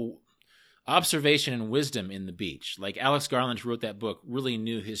travel observation and wisdom in The Beach. Like Alex Garland, who wrote that book, really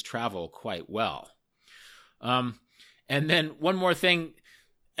knew his travel quite well. And then one more thing,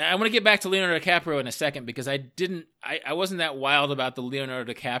 I want to get back to Leonardo DiCaprio in a second, because I wasn't that wild about the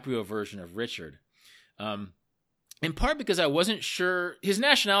Leonardo DiCaprio version of Richard. In part because I wasn't sure his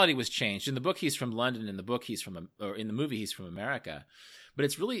nationality was changed. In the book, he's from London. In the movie, he's from America. But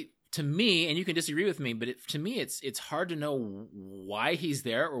it's really, to me, and you can disagree with me, but to me, it's hard to know why he's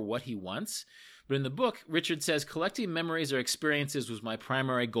there or what he wants. But in the book, Richard says, collecting memories or experiences was my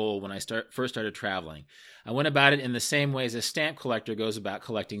primary goal when I first started traveling. I went about it in the same way as a stamp collector goes about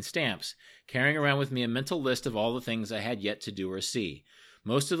collecting stamps, carrying around with me a mental list of all the things I had yet to do or see.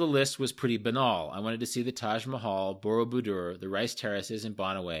 Most of the list was pretty banal. I wanted to see the Taj Mahal, Borobudur, the rice terraces in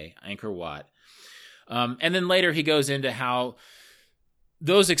Banaway, Angkor Wat. And then later he goes into how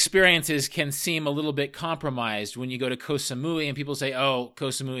those experiences can seem a little bit compromised when you go to Koh Samui and people say, oh, Koh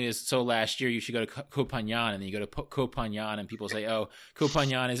Samui is so last year, you should go to Koh Phangan. And then you go to Koh Phangan and people say, oh, Koh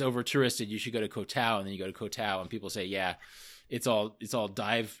Phangan is over touristed, you should go to Koh Tao. And then you go to Koh Tao and people say, yeah, it's all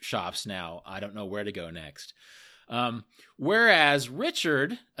dive shops now. I don't know where to go next. Whereas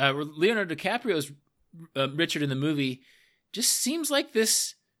Richard, Leonardo DiCaprio's Richard in the movie, just seems like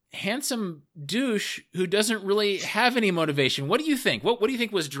this handsome douche who doesn't really have any motivation. What do you think? What do you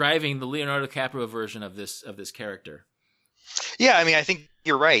think was driving the Leonardo DiCaprio version of this character? Yeah, I mean, I think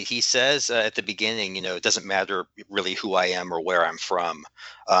you're right. He says at the beginning, it doesn't matter really who I am or where I'm from.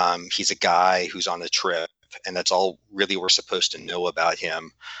 He's a guy who's on a trip, and that's all really we're supposed to know about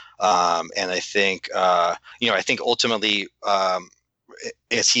him. And I think, I think ultimately,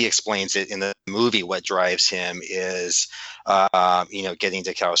 as he explains it in the movie, what drives him is, getting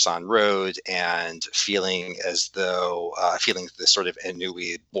to Khao San Road and feeling as though, feeling this sort of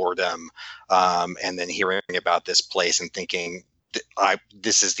ennui boredom, and then hearing about this place and thinking,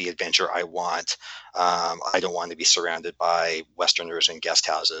 this is the adventure I want. I don't want to be surrounded by Westerners and guest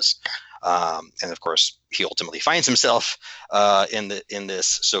houses. And of course, he ultimately finds himself in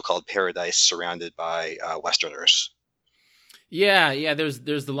this so-called paradise surrounded by Westerners. Yeah. There's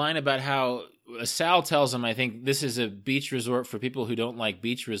the line about how Sal tells him, I think this is a beach resort for people who don't like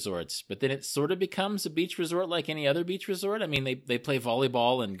beach resorts. But then it sort of becomes a beach resort like any other beach resort. I mean, they play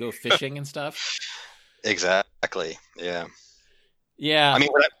volleyball and go fishing and stuff. Exactly. Yeah. Yeah. I mean,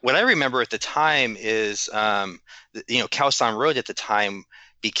 what I remember at the time is, Khao San Road at the time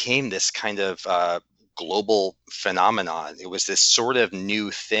became this kind of global phenomenon. It was this sort of new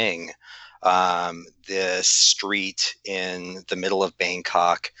thing. This street in the middle of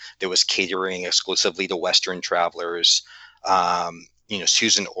Bangkok that was catering exclusively to Western travelers.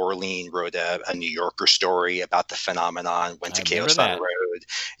 Susan Orlean wrote a New Yorker story about the phenomenon, went to I Khao remember San that. Road.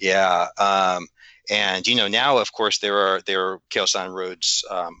 Yeah. And now, of course, there are Khao San roads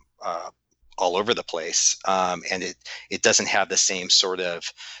all over the place, and it doesn't have the same sort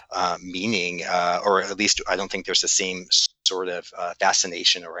of meaning, or at least I don't think there's the same sort of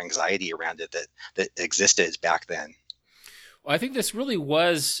fascination or anxiety around it that existed back then. Well, I think this really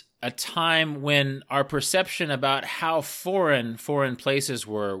was a time when our perception about how foreign places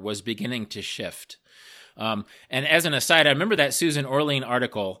were was beginning to shift. And as an aside, I remember that Susan Orlean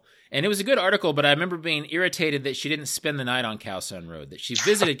article, and it was a good article, but I remember being irritated that she didn't spend the night on Khao San Road, that she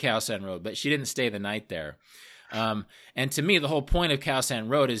visited Khao San Road, but she didn't stay the night there. And to me, the whole point of Khao San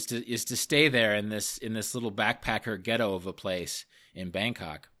Road is to stay there in this little backpacker ghetto of a place in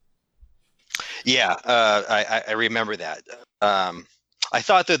Bangkok. Yeah, I remember that. I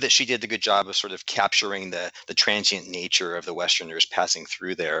thought, though, that she did a good job of sort of capturing the transient nature of the Westerners passing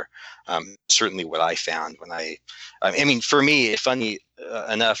through there. Certainly what I found when I mean, for me, funny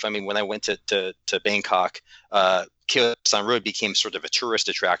enough, I mean, when I went to Bangkok, Khao San Road became sort of a tourist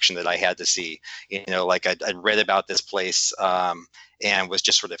attraction that I had to see. Like I'd read about this place and was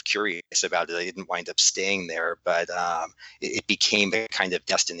just sort of curious about it. I didn't wind up staying there, but it became a kind of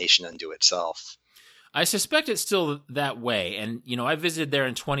destination unto itself. I suspect it's still that way. And, I visited there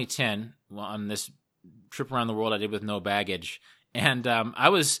in 2010 on this trip around the world I did with no baggage. And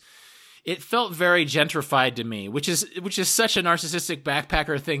it felt very gentrified to me, which is such a narcissistic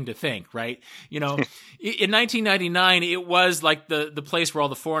backpacker thing to think, right? In 1999, it was like the place where all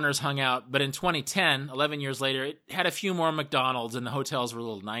the foreigners hung out. But in 2010, 11 years later, it had a few more McDonald's and the hotels were a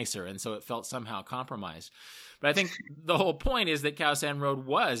little nicer. And so it felt somehow compromised. But I think the whole point is that Khao San Road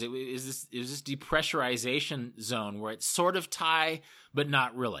was this depressurization zone where it's sort of Thai, but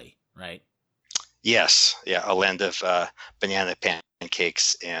not really, right? Yes, yeah, a land of banana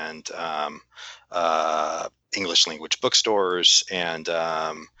pancakes and English language bookstores and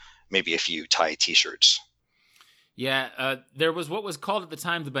maybe a few Thai T-shirts. Yeah, there was what was called at the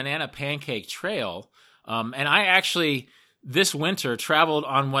time the Banana Pancake Trail, and I actually this winter traveled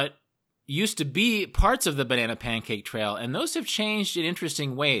on what used to be parts of the Banana Pancake Trail, and those have changed in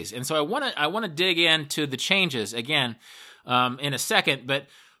interesting ways. And so I want to dig into the changes again in a second, but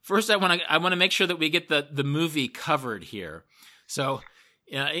first I want to make sure that we get the movie covered here. So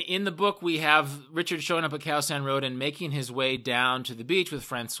in the book we have Richard showing up at Khao San Road and making his way down to the beach with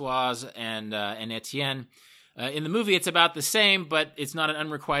Francoise and Etienne. In the movie, it's about the same, but it's not an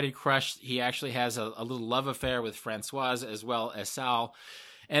unrequited crush. He actually has a little love affair with Francoise as well as Sal.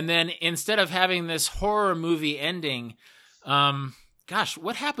 And then instead of having this horror movie ending,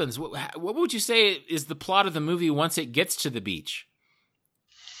 what happens? What would you say is the plot of the movie once it gets to the beach?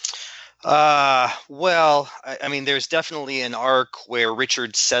 Well, I mean, there's definitely an arc where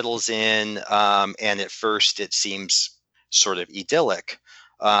Richard settles in, and at first it seems sort of idyllic.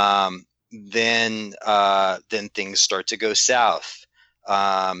 Then things start to go south.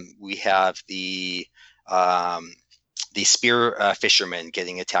 We have the spear fishermen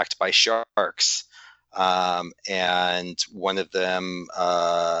getting attacked by sharks. And one of them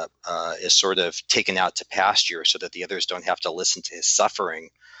is sort of taken out to pasture so that the others don't have to listen to his suffering.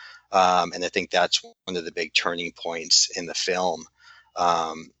 And I think that's one of the big turning points in the film.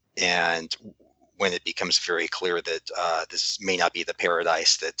 And when it becomes very clear that this may not be the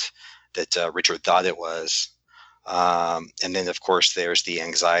paradise that Richard thought it was. And then, of course, there's the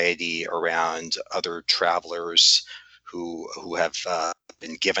anxiety around other travelers who have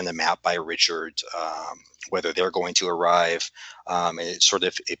been given a map by Richard, whether they're going to arrive. And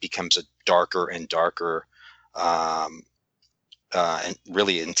it becomes a darker and darker, and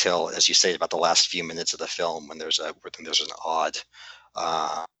really until, as you say, about the last few minutes of the film when there's an odd,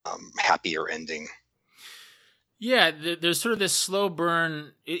 happier ending. Yeah, there's sort of this slow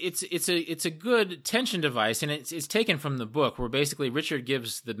burn. It's a good tension device, and it's taken from the book where basically Richard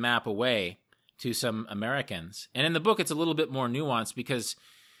gives the map away to some Americans. And in the book, it's a little bit more nuanced because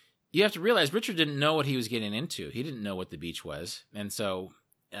you have to realize Richard didn't know what he was getting into. He didn't know what the beach was. And so,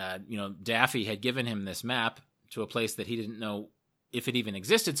 Daffy had given him this map to a place that he didn't know if it even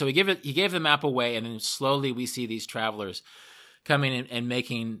existed. So he gave the map away, and then slowly we see these travelers coming in and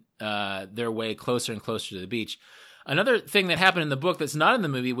making their way closer and closer to the beach. Another thing that happened in the book that's not in the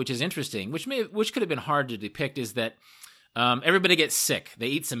movie, which is interesting, which could have been hard to depict, is that everybody gets sick. They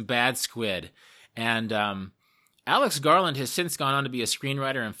eat some bad squid. And Alex Garland has since gone on to be a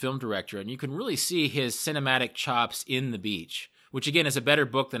screenwriter and film director, and you can really see his cinematic chops in The Beach, which, again, is a better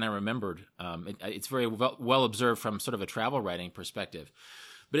book than I remembered. It's very well observed from sort of a travel writing perspective.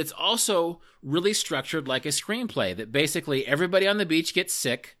 But it's also really structured like a screenplay, that basically everybody on the beach gets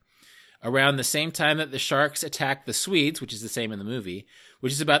sick around the same time that the sharks attack the Swedes, which is the same in the movie,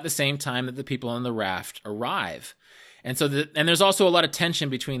 which is about the same time that the people on the raft arrive. And there's also a lot of tension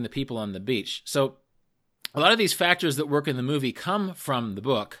between the people on the beach. So a lot of these factors that work in the movie come from the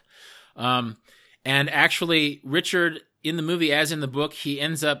book. And actually, Richard, in the movie as in the book, he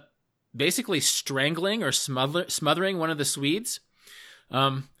ends up basically strangling or smothering one of the Swedes.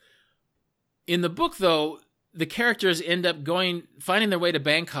 In the book, though, the characters end up finding their way to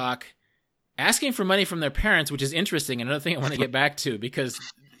Bangkok, asking for money from their parents, which is interesting. Another thing I want to get back to, because,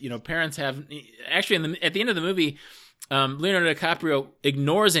 parents have actually at the end of the movie, Leonardo DiCaprio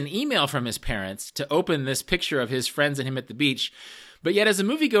ignores an email from his parents to open this picture of his friends and him at the beach. But yet, as the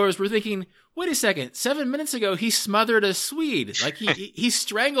moviegoers, we're thinking, wait a second, 7 minutes ago, he smothered a Swede. Like, he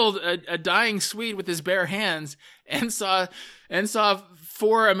strangled a dying Swede with his bare hands and saw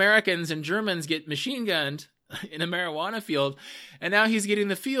 4 Americans and Germans get machine gunned in a marijuana field. And now he's getting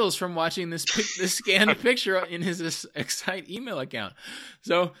the feels from watching this scanned picture in his Excite email account.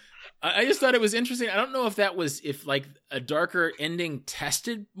 So I just thought it was interesting. I don't know if like a darker ending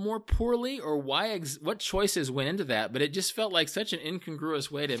tested more poorly, or what choices went into that, but it just felt like such an incongruous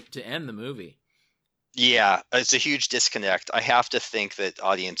way to end the movie. Yeah, it's a huge disconnect. I have to think that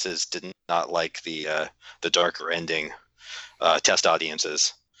audiences did not like the darker ending, test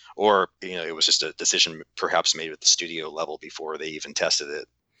audiences, or it was just a decision perhaps made at the studio level before they even tested it.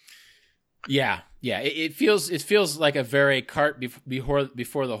 Yeah. It feels like a very cart before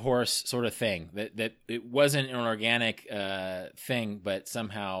the horse sort of thing. That it wasn't an organic thing, but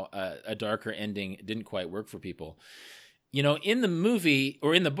somehow a darker ending didn't quite work for people. In the movie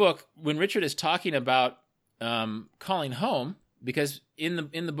or in the book, when Richard is talking about calling home, because in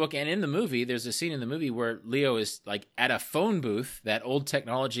the book and in the movie, there's a scene in the movie where Leo is like at a phone booth, that old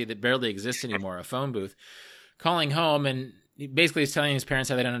technology that barely exists anymore, a phone booth, calling home, and basically he's telling his parents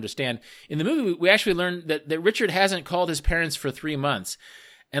how they don't understand. In the movie, we actually learned that Richard hasn't called his parents for 3 months.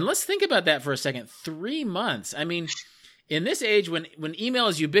 And let's think about that for a second. 3 months. I mean, in this age when email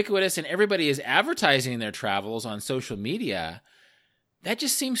is ubiquitous and everybody is advertising their travels on social media, that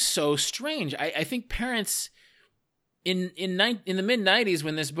just seems so strange. I think parents in the mid-90s,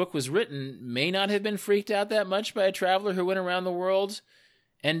 when this book was written, may not have been freaked out that much by a traveler who went around the world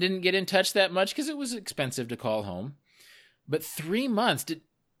and didn't get in touch that much because it was expensive to call home. But 3 months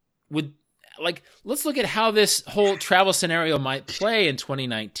let's look at how this whole travel scenario might play in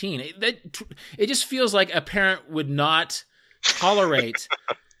 2019. It just feels like a parent would not tolerate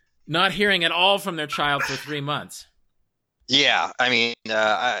not hearing at all from their child for 3 months. Yeah, I mean,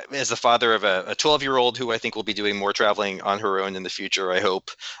 as the father of a 12-year-old who I think will be doing more traveling on her own in the future, I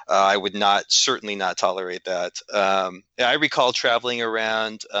hope, I would certainly not tolerate that. I recall traveling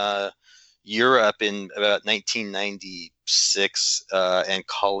around Europe in about 1996 and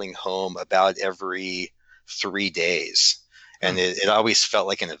calling home about every 3 days, and it always felt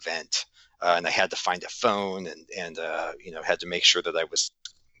like an event. And I had to find a phone and had to make sure that I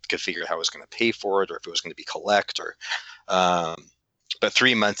could figure out how I was going to pay for it, or if it was going to be collect, but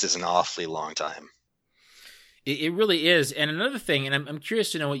 3 months is an awfully long time. It really is. And another thing, and I'm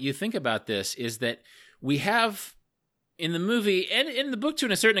curious to know what you think about this, is that we have in the movie and in the book to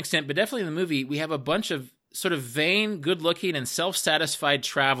a certain extent, but definitely in the movie, we have a bunch of sort of vain, good-looking, and self-satisfied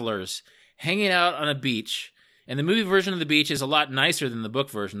travelers hanging out on a beach. And the movie version of the beach is a lot nicer than the book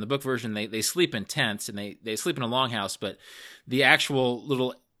version. The book version, they sleep in tents and they sleep in a longhouse, but the actual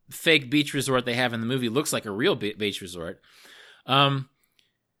little fake beach resort they have in the movie looks like a real beach resort. What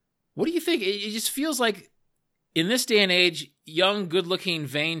do you think? It just feels like in this day and age, young, good-looking,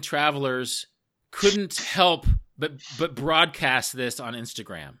 vain travelers couldn't help but broadcast this on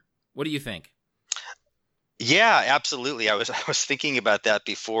Instagram. What do you think? Yeah, absolutely. I was thinking about that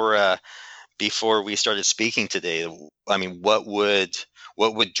before we started speaking today. I mean, what would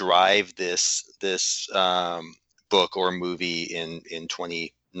drive this book or movie in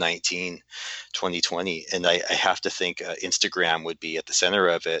 2019, 2020? And I have to think Instagram would be at the center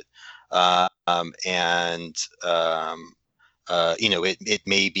of it. It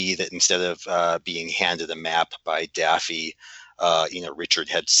may be that instead of being handed a map by Daffy, Richard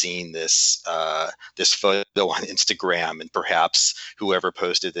had seen this photo on Instagram, and perhaps whoever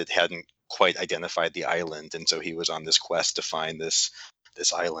posted it hadn't quite identified the island, and so he was on this quest to find this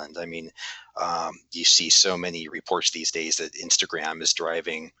island. I mean, you see so many reports these days that Instagram is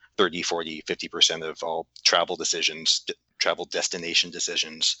driving 30, 40, 50% of all travel destination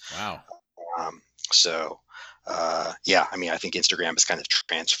decisions. Wow. Yeah, I mean, I think Instagram has kind of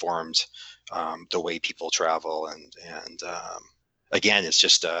transformed the way people travel, and again, it's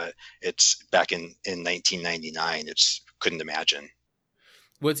just it's back in 1999. It's couldn't imagine.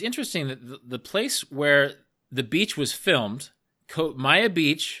 Well, it's interesting that the place where the beach was filmed, Maya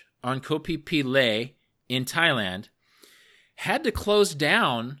Beach on Koh Phi Phi Leh in Thailand, had to close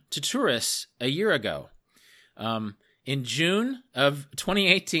down to tourists a year ago. In June of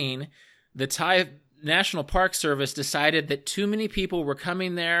 2018, the Thai National Park Service decided that too many people were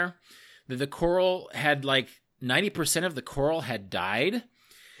coming there, that the coral had 90% of the coral had died.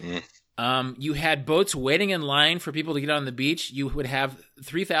 You had boats waiting in line for people to get on the beach. You would have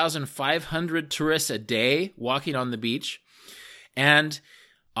 3,500 tourists a day walking on the beach. And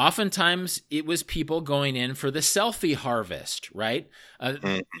oftentimes it was people going in for the selfie harvest, right?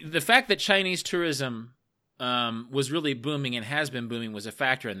 The fact that Chinese tourism was really booming and has been booming was a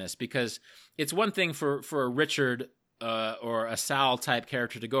factor in this, because it's one thing for a Richard or a Sal type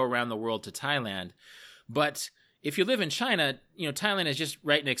character to go around the world to Thailand. But if you live in China, Thailand is just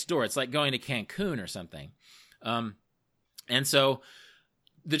right next door. It's like going to Cancun or something. And so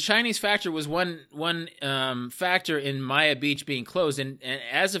the Chinese factor was one factor in Maya Beach being closed. And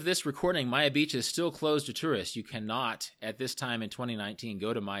as of this recording, Maya Beach is still closed to tourists. You cannot, at this time in 2019,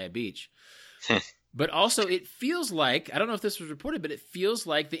 go to Maya Beach. But also, it feels like, I don't know if this was reported, but it feels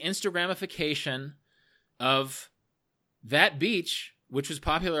like the Instagramification of that beach, which was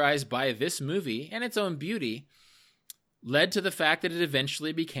popularized by this movie and its own beauty, led to the fact that it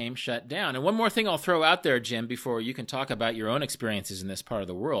eventually became shut down. And one more thing I'll throw out there, Jim, before you can talk about your own experiences in this part of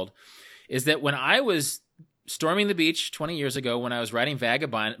the world, is that when I was storming the beach 20 years ago, when I was riding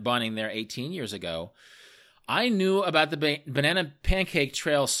vagabonding there 18 years ago, I knew about the Banana Pancake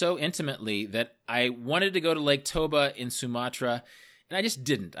Trail so intimately that I wanted to go to Lake Toba in Sumatra, and I just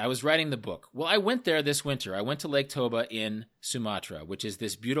didn't. I was writing the book. Well, I went there this winter. I went to Lake Toba in Sumatra, which is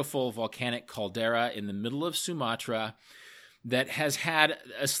this beautiful volcanic caldera in the middle of Sumatra that has had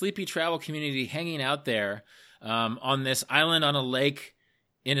a sleepy travel community hanging out there on this island on a lake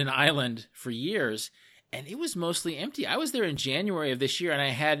in an island for years, and it was mostly empty. I was there in January of this year, and I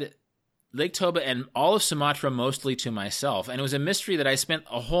had Lake Toba and all of Sumatra mostly to myself, and it was a mystery that I spent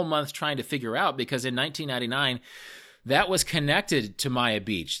a whole month trying to figure out, because in 1999, that was connected to Maya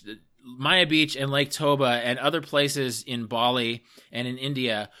Beach. Maya Beach and Lake Toba and other places in Bali and in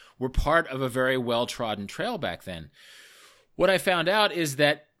India were part of a very well-trodden trail back then. What I found out is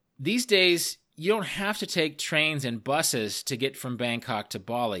that these days, you don't have to take trains and buses to get from Bangkok to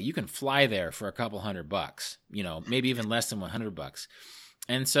Bali. You can fly there for a couple $100, maybe even less than $100.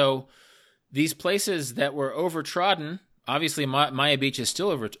 And so these places that were overtrodden, obviously Maya Beach is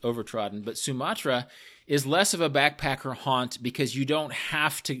still overtrodden, but Sumatra is less of a backpacker haunt, because you don't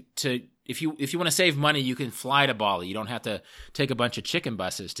have to if you want to save money, you can fly to Bali. You don't have to take a bunch of chicken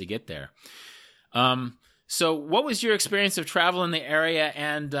buses to get there. So what was your experience of travel in the area,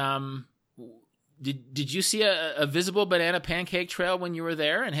 and did you see a visible Banana Pancake Trail when you were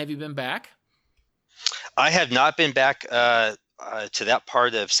there, and have you been back? I have not been back to that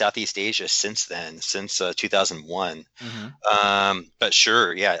part of Southeast Asia since 2001. But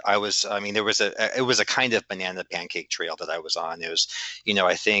sure, yeah, it was a kind of Banana Pancake Trail that I was on. It was,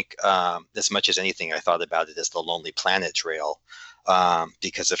 I think as much as anything, I thought about it as the Lonely Planet Trail,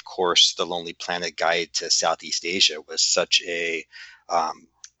 because of course the Lonely Planet Guide to Southeast Asia was such a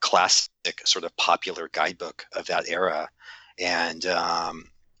classic sort of popular guidebook of that era. And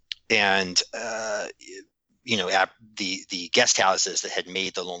the guest houses that had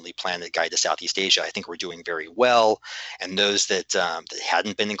made the Lonely Planet Guide to Southeast Asia, I think, were doing very well, and those that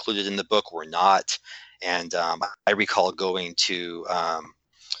hadn't been included in the book were not. And I recall going to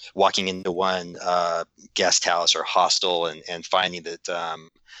walking into one guest house or hostel and finding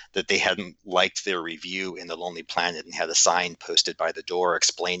that they hadn't liked their review in the Lonely Planet and had a sign posted by the door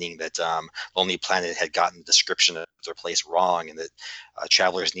explaining that Lonely Planet had gotten the description of their place wrong, and that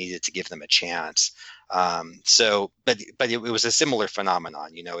travelers needed to give them a chance. But it was a similar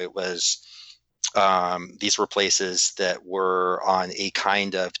phenomenon. It was these were places that were on a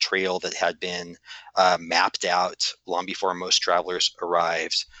kind of trail that had been mapped out long before most travelers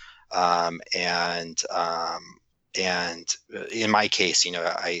arrived. And in my case,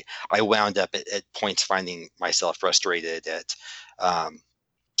 I wound up at points finding myself frustrated at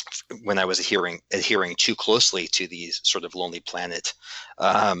when I was adhering too closely to these sort of Lonely Planet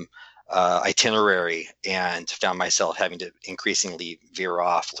itinerary, and found myself having to increasingly veer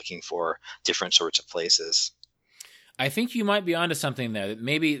off looking for different sorts of places. I think you might be onto something there. That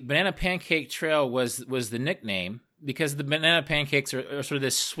maybe Banana Pancake Trail was the nickname because the banana pancakes are sort of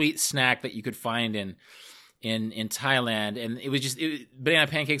this sweet snack that you could find in Thailand, and it was banana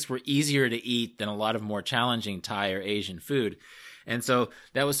pancakes were easier to eat than a lot of more challenging Thai or Asian food, and so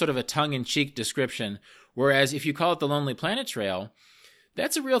that was sort of a tongue-in-cheek description. Whereas if you call it the Lonely Planet Trail,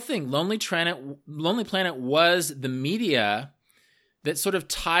 that's a real thing. Lonely Planet was the media that sort of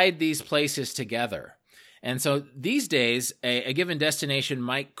tied these places together. And so these days, a given destination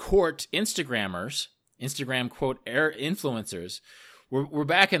might court Instagrammers, Instagram quote influencers. We're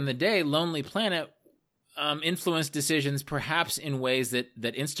back in the day, Lonely Planet influenced decisions perhaps in ways that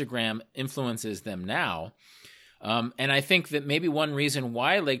Instagram influences them now. And I think that maybe one reason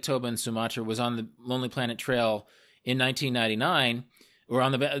why Lake Toba in Sumatra was on the Lonely Planet Trail in 1999, or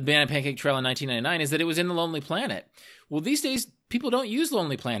on the Banana Pancake Trail in 1999, is that it was in the Lonely Planet. Well, these days, people don't use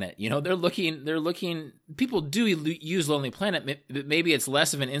Lonely Planet. You know, people do use Lonely Planet, but maybe it's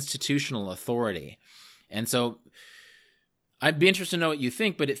less of an institutional authority. And so I'd be interested to know what you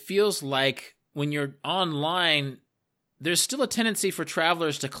think, but it feels like when you're online, there's still a tendency for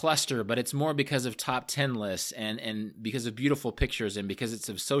travelers to cluster, but it's more because of top 10 lists and because of beautiful pictures and because it's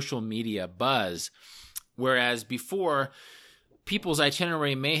of social media buzz. Whereas before, people's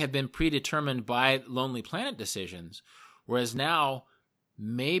itinerary may have been predetermined by Lonely Planet decisions, whereas now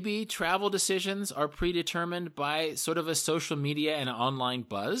maybe travel decisions are predetermined by sort of a social media and online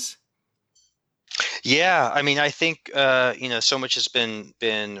buzz. Yeah, I mean, I think so much has been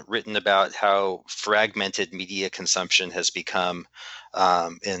written about how fragmented media consumption has become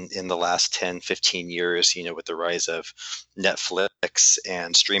in the last 10, 15 years, with the rise of Netflix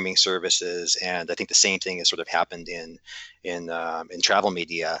and streaming services. And I think the same thing has sort of happened in travel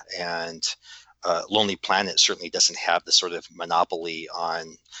media. And Lonely Planet certainly doesn't have the sort of monopoly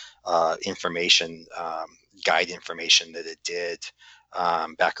on information, guide information that it did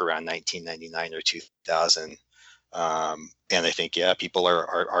back around 1999 or 2000. And I think, people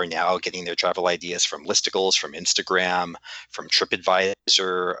are now getting their travel ideas from listicles, from Instagram, from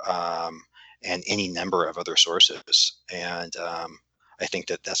TripAdvisor, and any number of other sources. And I think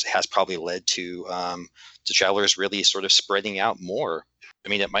that has probably led to travelers really sort of spreading out more. I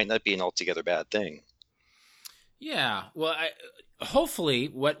mean, it might not be an altogether bad thing. Yeah. Well, hopefully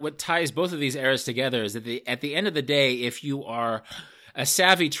what ties both of these eras together is that at the end of the day, if you are a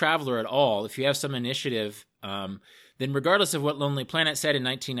savvy traveler at all, if you have some initiative, then regardless of what Lonely Planet said in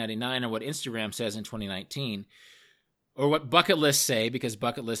 1999 or what Instagram says in 2019, or what bucket lists say, because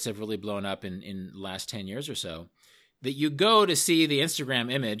bucket lists have really blown up in the last 10 years or so, that you go to see the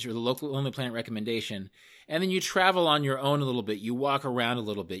Instagram image or the local Lonely Planet recommendation, and then you travel on your own a little bit. You walk around a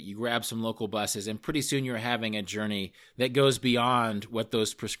little bit. You grab some local buses, and pretty soon you're having a journey that goes beyond what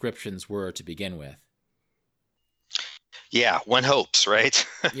those prescriptions were to begin with. Yeah, one hopes, right?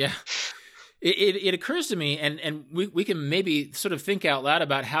 Yeah. It occurs to me, and we can maybe sort of think out loud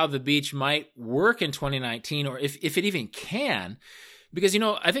about how the beach might work in 2019, or if it even can, because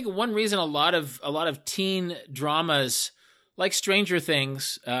I think one reason a lot of teen dramas like Stranger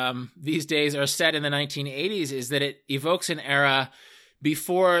Things these days are set in the 1980s is that it evokes an era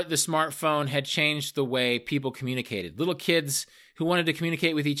before the smartphone had changed the way people communicated. Little kids who wanted to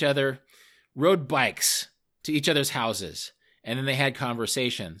communicate with each other rode bikes to each other's houses, and then they had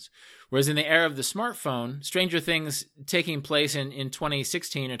conversations. Whereas in the era of the smartphone, Stranger Things taking place in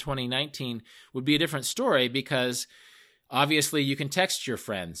 2016 or 2019 would be a different story because obviously you can text your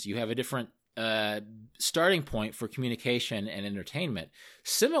friends. You have a different starting point for communication and entertainment.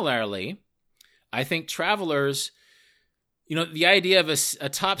 Similarly, I think travelers, the idea of a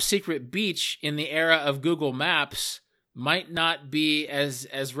top secret beach in the era of Google Maps might not be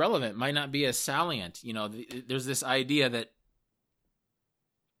as relevant, might not be as salient. There's this idea that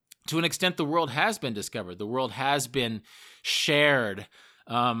to an extent the world has been discovered, the world has been shared.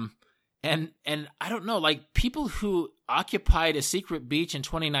 And I don't know, like people who occupied a secret beach in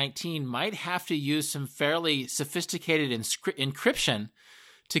 2019 might have to use some fairly sophisticated encryption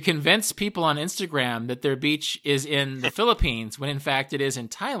to convince people on Instagram that their beach is in the Philippines when in fact it is in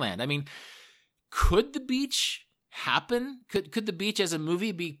Thailand. I mean, could the beach happen? Could the beach as a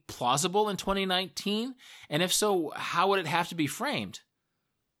movie be plausible in 2019? And if so, how would it have to be framed?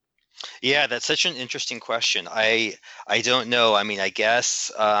 Yeah, that's such an interesting question. I don't know. I mean, I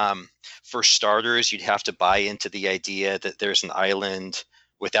guess for starters, you'd have to buy into the idea that there's an island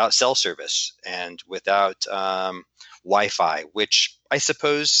without cell service and without Wi-Fi, which I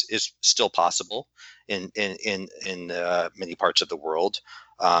suppose is still possible. in many parts of the world,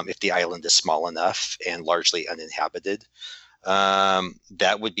 if the island is small enough and largely uninhabited.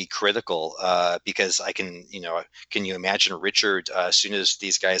 That would be critical, because can you imagine Richard, as soon as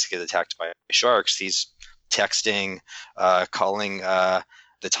these guys get attacked by sharks, he's texting, calling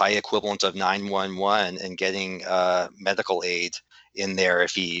the Thai equivalent of 911 and getting medical aid in there.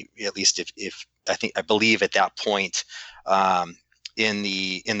 If I believe at that point, in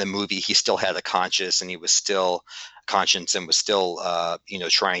the movie, he still had a conscience, and he was still trying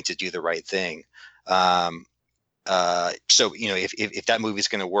to do the right thing. So if that movie is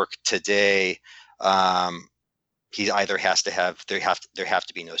going to work today, he either has to have there have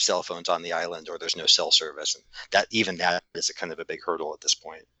to be no cell phones on the island, or there's no cell service, and that is a kind of a big hurdle at this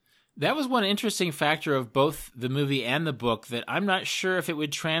point. That was one interesting factor of both the movie and the book that I'm not sure if it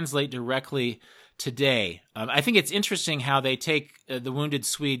would translate directly today. I think it's interesting how they take the wounded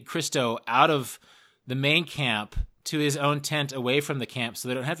Swede Christo out of the main camp to his own tent away from the camp, so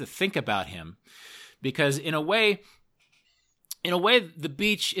they don't have to think about him. Because in a way, The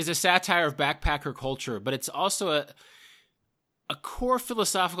Beach is a satire of backpacker culture, but it's also a core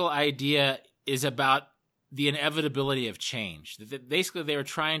philosophical idea is about the inevitability of change. Basically, they were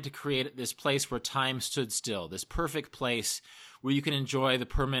trying to create this place where time stood still, this perfect place where you can enjoy the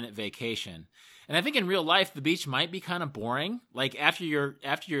permanent vacation. And I think in real life, the beach might be kind of boring. Like after your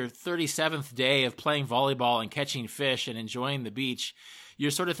 37th day of playing volleyball and catching fish and enjoying the beach,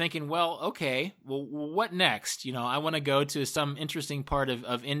 you're sort of thinking, well, okay, well, what next? I want to go to some interesting part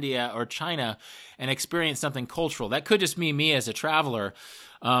of India or China and experience something cultural. That could just be me as a traveler.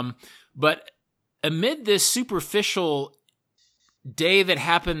 But amid this superficial day that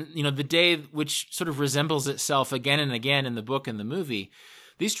happened, the day which sort of resembles itself again and again in the book and the movie,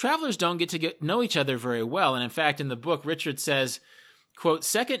 these travelers don't get to know each other very well. And in fact, in the book, Richard says, quote,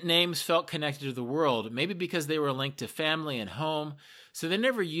 second names felt connected to the world, maybe because they were linked to family and home, so they're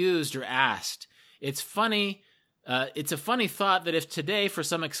never used or asked. It's funny. It's a funny thought that if today, for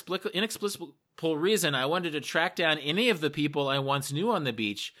some inexplicable reason, I wanted to track down any of the people I once knew on the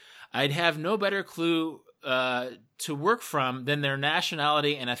beach, I'd have no better clue to work from than their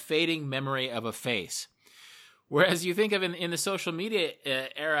nationality and a fading memory of a face. Whereas you think of in the social media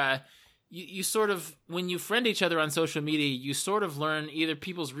era, you sort of, when you friend each other on social media, you sort of learn either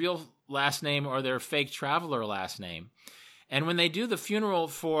people's real last name or their fake traveler last name. And when they do the funeral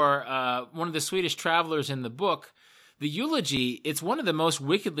for one of the Swedish travelers in the book, the eulogy, it's one of the most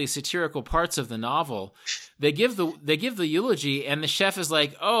wickedly satirical parts of the novel. They give the eulogy, and the chef is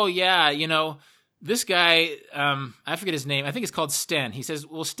like, oh yeah, this guy, I forget his name, I think it's called Sten. He says,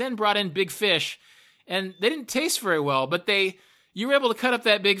 well, Sten brought in big fish, and they didn't taste very well, but you were able to cut up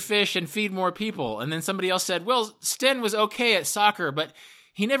that big fish and feed more people. And then somebody else said, well, Sten was okay at soccer, but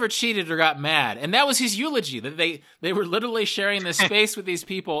he never cheated or got mad. And that was his eulogy, that they were literally sharing this space with these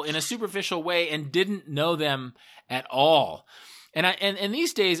people in a superficial way and didn't know them at all. And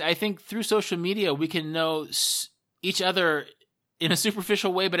these days, I think through social media, we can know each other in a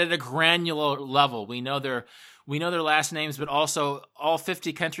superficial way, but at a granular level. We know their last names, but also all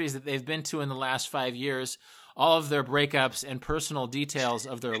 50 countries that they've been to in the last 5 years, all of their breakups and personal details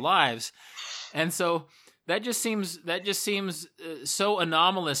of their lives. And so that just seems so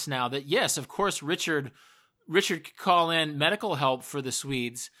anomalous now that, yes, of course, Richard could call in medical help for the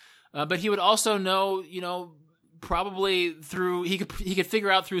Swedes, but he would also know, probably through he could figure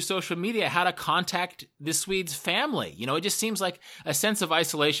out through social media how to contact the Swedes' family. It just seems like a sense of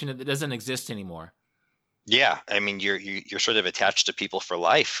isolation that doesn't exist anymore. Yeah, I mean, you're sort of attached to people for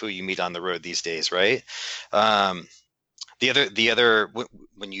life who you meet on the road these days, right? The other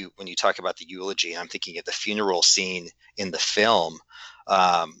when you talk about the eulogy, I'm thinking of the funeral scene in the film.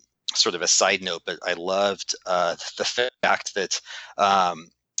 Sort of a side note, but I loved the fact that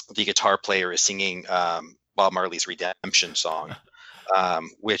the guitar player is singing Bob Marley's Redemption song,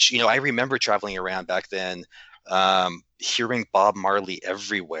 which I remember traveling around back then, hearing Bob Marley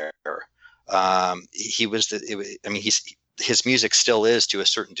everywhere. His music still is to a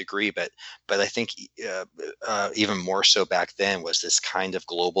certain degree, but I think even more so back then was this kind of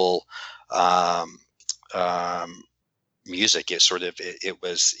global music.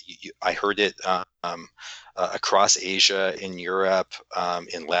 I heard it across Asia, in Europe,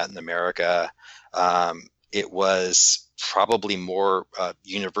 in Latin America. It was probably more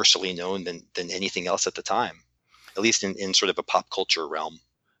universally known than anything else at the time, at least in sort of a pop culture realm.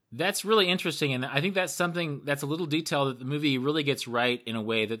 That's really interesting, and I think that's something that's a little detail that the movie really gets right in a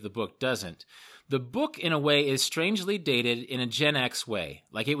way that the book doesn't. The book, in a way, is strangely dated in a Gen X way.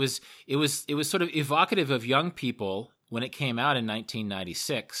 Like it was sort of evocative of young people when it came out in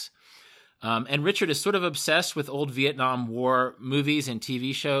 1996. And Richard is sort of obsessed with old Vietnam War movies and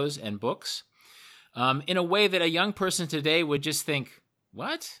TV shows and books in a way that a young person today would just think,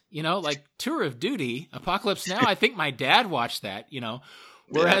 what? Like Tour of Duty, Apocalypse Now. I think my dad watched that,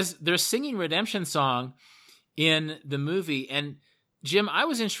 Whereas they're singing Redemption Song in the movie. And Jim, I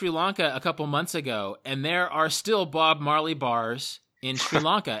was in Sri Lanka a couple months ago, and there are still Bob Marley bars in Sri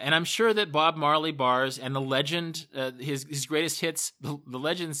Lanka. And I'm sure that Bob Marley bars and the legend, his greatest hits, the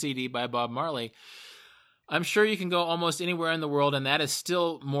Legend CD by Bob Marley, I'm sure you can go almost anywhere in the world, and that is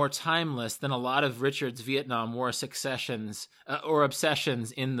still more timeless than a lot of Richard's Vietnam War successions or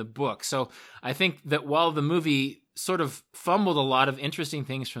obsessions in the book. So I think that while the movie sort of fumbled a lot of interesting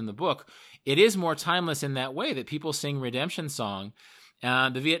things from the book, it is more timeless in that way, that people sing Redemption Song.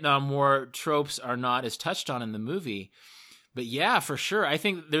 The Vietnam War tropes are not as touched on in the movie. But yeah, for sure. I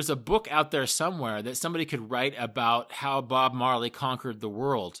think there's a book out there somewhere that somebody could write about how Bob Marley conquered the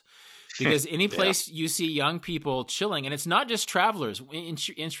world. Because any place you see young people chilling, and it's not just travelers. In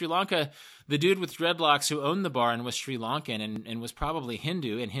Sri Lanka, the dude with dreadlocks who owned the bar and was Sri Lankan and was probably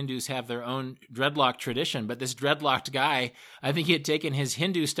Hindu, and Hindus have their own dreadlock tradition. But this dreadlocked guy, I think he had taken his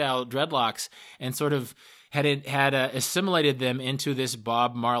Hindu-style dreadlocks and sort of had assimilated them into this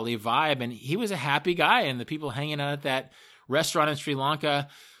Bob Marley vibe. And he was a happy guy, and the people hanging out at that restaurant in Sri Lanka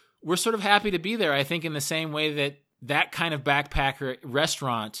were sort of happy to be there, I think, in the same way that that kind of backpacker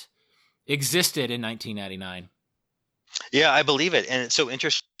restaurant existed in 1999. Yeah, I believe it, and it's so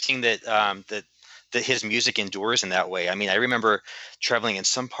interesting that that his music endures in that way. I mean, I remember traveling in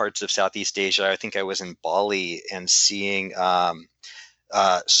some parts of Southeast Asia. I think I was in Bali and seeing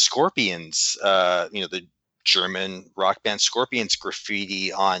Scorpions, the German rock band Scorpions,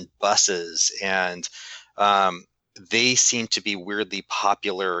 graffiti on buses, and they seem to be weirdly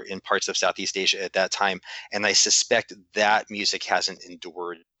popular in parts of Southeast Asia at that time. And I suspect that music hasn't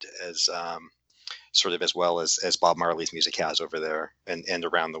endured as sort of as well as Bob Marley's music has over there and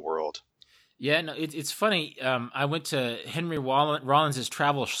around the world. Yeah, no, it's funny. I went to Henry Rollins'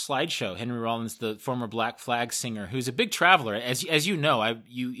 travel slideshow. Henry Rollins, the former Black Flag singer, who's a big traveler. As you know,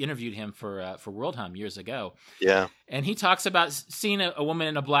 you interviewed him for World Hum years ago. Yeah. And he talks about seeing a woman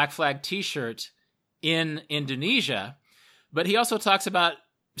in a Black Flag T-shirt in Indonesia, but he also talks about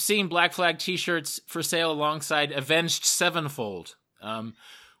seeing Black Flag T-shirts for sale alongside Avenged Sevenfold,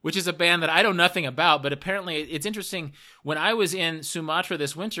 which is a band that I know nothing about, but apparently it's interesting. When I was in Sumatra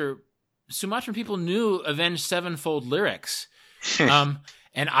this winter, Sumatran people knew Avenged Sevenfold lyrics, and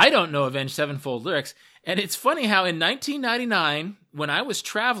I don't know Avenged Sevenfold lyrics. And it's funny how in 1999, when I was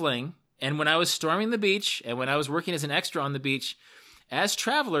traveling and when I was storming the beach and when I was working as an extra on the beach, as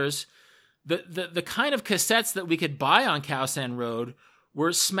travelers, the kind of cassettes that we could buy on Khao Road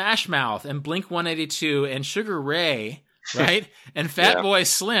were Smash Mouth and Blink-182 and Sugar Ray, right? And Fatboy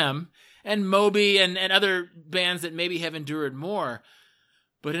Slim and Moby and other bands that maybe have endured more.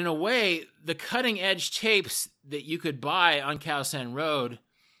 But in a way, the cutting-edge tapes that you could buy on Khao Road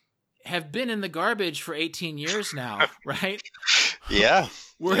have been in the garbage for 18 years now, right? Yeah.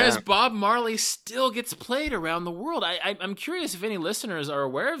 Whereas Bob Marley still gets played around the world. I'm curious if any listeners are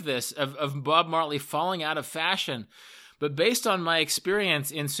aware of this, of Bob Marley falling out of fashion. But based on my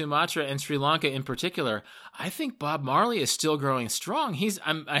experience in Sumatra and Sri Lanka in particular, I think Bob Marley is still growing strong.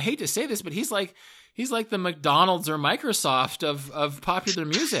 I hate to say this, but he's like the McDonald's or Microsoft of popular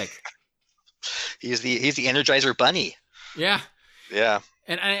music. He's the Energizer Bunny. Yeah. Yeah.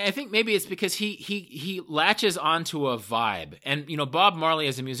 And I think maybe it's because he latches onto a vibe. And, Bob Marley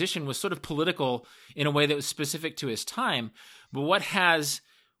as a musician was sort of political in a way that was specific to his time. But what has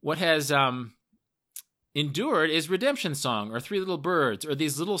endured is Redemption Song or Three Little Birds or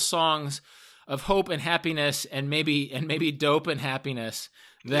these little songs of hope and happiness and maybe dope and happiness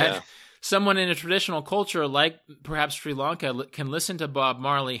that someone in a traditional culture like perhaps Sri Lanka can listen to Bob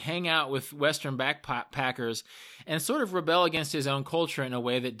Marley, hang out with Western backpackers, and sort of rebel against his own culture in a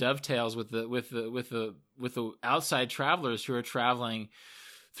way that dovetails with the outside travelers who are traveling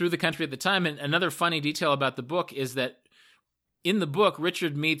through the country at the time. And another funny detail about the book is that in the book,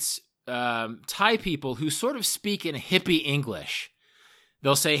 Richard meets Thai people who sort of speak in hippie English.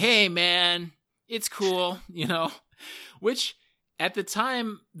 They'll say, "Hey, man, it's cool," which at the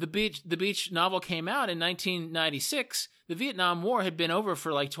time the beach novel came out in 1996, the Vietnam War had been over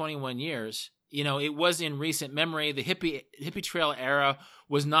for like 21 years. It was in recent memory. The hippie trail era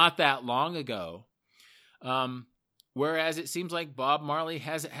was not that long ago. Whereas it seems like Bob Marley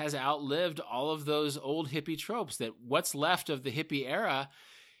has outlived all of those old hippie tropes, that what's left of the hippie era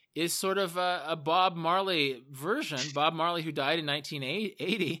is sort of a Bob Marley version. Bob Marley, who died in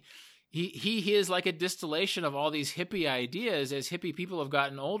 1980, he is like a distillation of all these hippie ideas. As hippie people have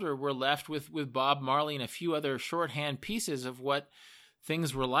gotten older, we're left with Bob Marley and a few other shorthand pieces of what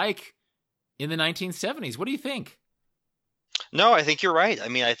things were like in the 1970s. What do you think? No, I think you're right. I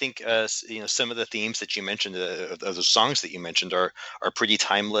mean, I think some of the themes that you mentioned, of the songs that you mentioned, are pretty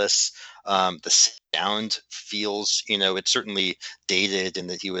timeless. The sound feels, it's certainly dated, in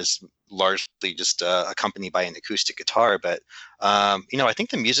that he was largely just accompanied by an acoustic guitar. But I think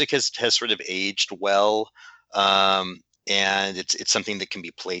the music has sort of aged well, and it's something that can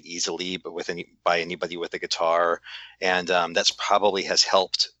be played easily, but by anybody with a guitar, and that's probably has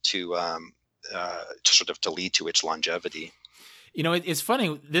helped to sort of to lead to its longevity. It's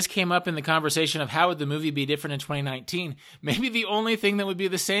funny. This came up in the conversation of how would the movie be different in 2019. Maybe the only thing that would be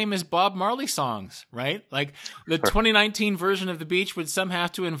the same is Bob Marley songs, right? Like the 2019 version of The Beach would somehow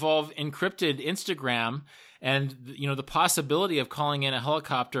have to involve encrypted Instagram and, the possibility of calling in a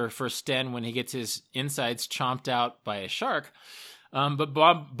helicopter for Sten when he gets his insides chomped out by a shark. But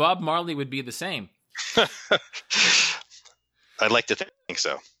Bob Marley would be the same. I'd like to think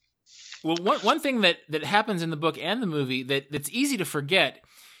so. Well, one thing that happens in the book and the movie that's easy to forget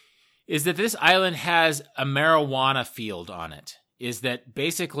is that this island has a marijuana field on it. Is that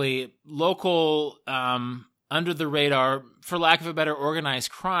basically local, under the radar, for lack of a better, organized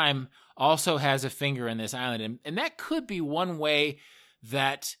crime also has a finger in this island. And that could be one way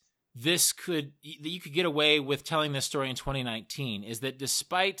that you could get away with telling this story in 2019, is that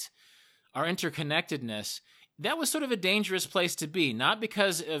despite our interconnectedness, that was sort of a dangerous place to be, not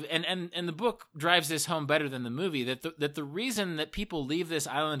because of, and the book drives this home better than the movie, that the reason that people leave this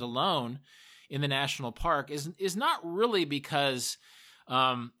island alone in the national park is not really because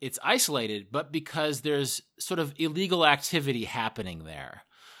it's isolated, but because there's sort of illegal activity happening there.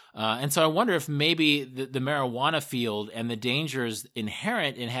 And so I wonder if maybe the marijuana field and the dangers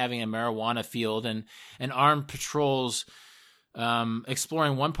inherent in having a marijuana field and armed patrols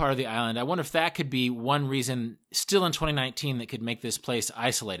exploring one part of the island, I wonder if that could be one reason still in 2019 that could make this place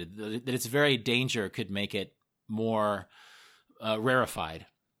isolated, that its very danger could make it more rarefied.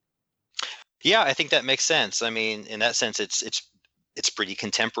 Yeah, I think that makes sense. I mean, in that sense, it's pretty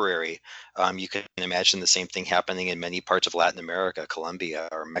contemporary. You can imagine the same thing happening in many parts of Latin America, Colombia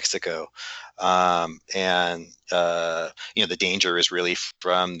or Mexico. The danger is really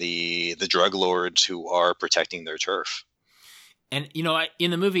from the drug lords who are protecting their turf. And,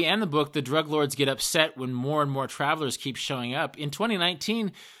 in the movie and the book, the drug lords get upset when more and more travelers keep showing up. In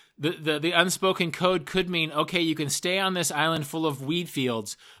 2019, the unspoken code could mean, okay, you can stay on this island full of weed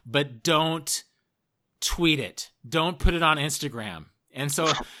fields, but don't tweet it. Don't put it on Instagram. And so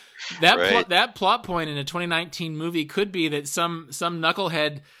that plot point in a 2019 movie could be that some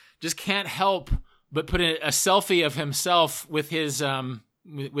knucklehead just can't help but put a selfie of himself with his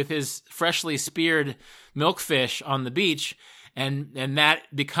freshly speared milkfish on the beach. And that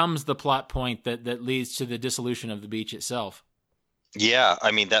becomes the plot point that leads to the dissolution of the beach itself. Yeah,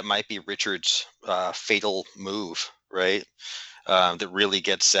 I mean, that might be Richard's fatal move, right? That really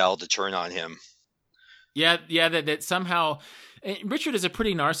gets Sal to turn on him. Yeah, that somehow Richard is a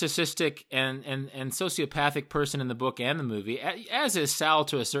pretty narcissistic and sociopathic person in the book and the movie, as is Sal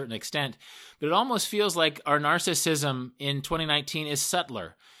to a certain extent. But it almost feels like our narcissism in 2019 is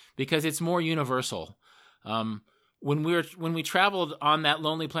subtler because it's more universal. When we traveled on that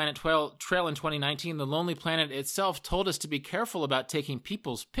Lonely Planet trail in 2019, the Lonely Planet itself told us to be careful about taking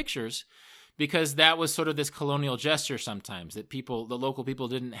people's pictures because that was sort of this colonial gesture sometimes that the local people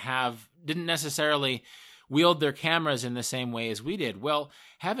didn't necessarily wield their cameras in the same way as we did. Well,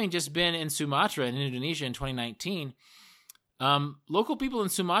 having just been in Sumatra in Indonesia in 2019, local people in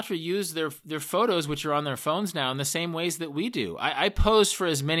Sumatra use their photos, which are on their phones now, in the same ways that we do. I posed for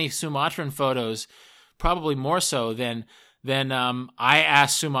as many Sumatran photos, probably more so than I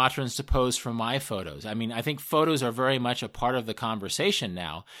ask Sumatrans to pose for my photos. I mean, I think photos are very much a part of the conversation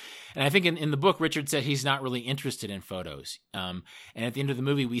now. And I think in the book, Richard said he's not really interested in photos. And at the end of the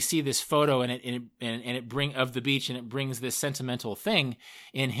movie, we see this photo of the beach, and it brings this sentimental thing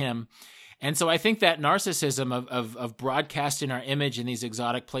in him. And so I think that narcissism of broadcasting our image in these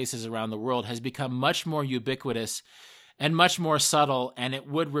exotic places around the world has become much more ubiquitous and much more subtle, and it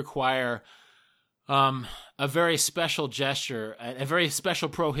would require a very special gesture, a very special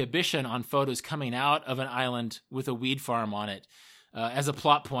prohibition on photos coming out of an island with a weed farm on it as a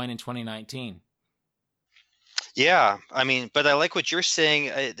plot point in 2019. Yeah, I mean, but I like what you're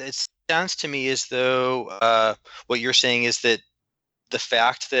saying. It sounds to me as though what you're saying is that the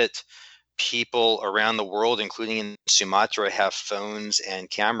fact that people around the world, including in Sumatra, have phones and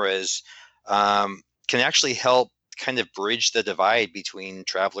cameras can actually help kind of bridge the divide between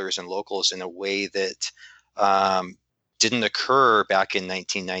travelers and locals in a way that didn't occur back in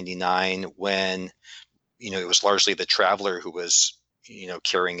 1999 when, it was largely the traveler who was,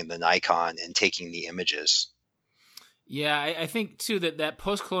 carrying the Nikon and taking the images. Yeah, I think too that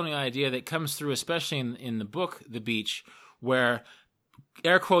post-colonial idea that comes through, especially in the book, The Beach, where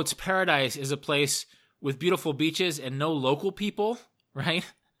air quotes paradise is a place with beautiful beaches and no local people, right?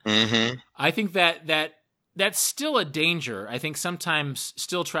 Mm-hmm. I think that's still a danger. I think sometimes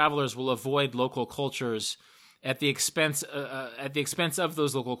still travelers will avoid local cultures at the expense of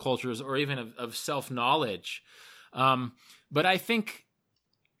those local cultures, or even of self-knowledge. But I think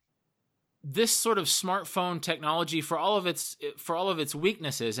this sort of smartphone technology, for all of its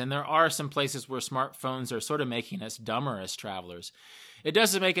weaknesses, and there are some places where smartphones are sort of making us dumber as travelers, it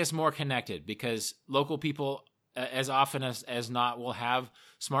doesn't make us more connected, because local people, as often as not, will have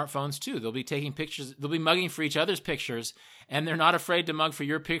smartphones too. They'll be taking pictures, they'll be mugging for each other's pictures, and they're not afraid to mug for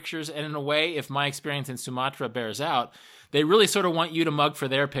your pictures. And in a way, if my experience in Sumatra bears out, they really sort of want you to mug for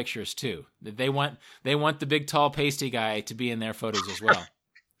their pictures too. They want the big, tall, pasty guy to be in their photos as well.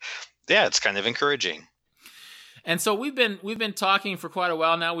 Yeah, it's kind of encouraging. And so we've been talking for quite a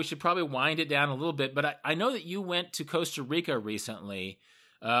while now. We should probably wind it down a little bit. But I know that you went to Costa Rica recently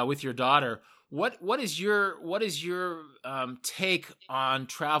with your daughter. What is your take on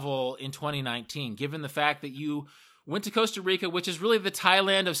travel in 2019, given the fact that you went to Costa Rica, which is really the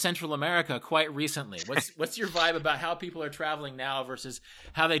Thailand of Central America, quite recently? What's your vibe about how people are traveling now versus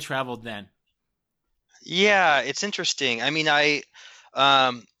how they traveled then? Yeah, it's interesting. I mean, I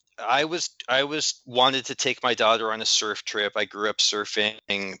was wanted to take my daughter on a surf trip. I grew up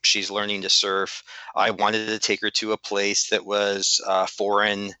surfing. She's learning to surf. I wanted to take her to a place that was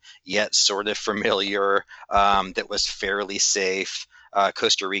foreign yet sort of familiar, that was fairly safe.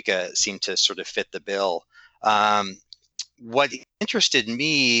 Costa Rica seemed to sort of fit the bill. What interested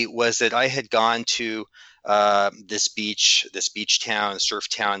me was that I had gone to this beach town, surf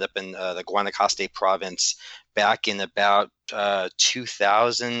town up in the Guanacaste province back in about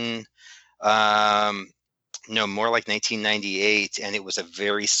 2000, more like 1998, and it was a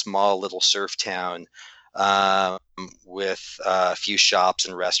very small little surf town with a few shops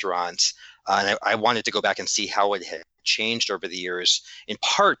and restaurants. And I wanted to go back and see how it had changed over the years, in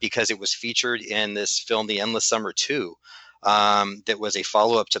part because it was featured in this film, The Endless Summer 2. That was a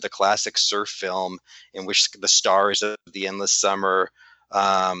follow-up to the classic surf film, in which the stars of The Endless Summer,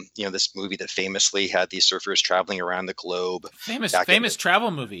 this movie that famously had these surfers traveling around the globe. Famous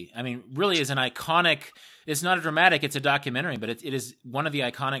travel movie. I mean, really is an iconic. It's not a dramatic; it's a documentary, but it is one of the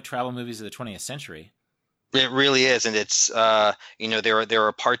iconic travel movies of the 20th century. It really is, and it's there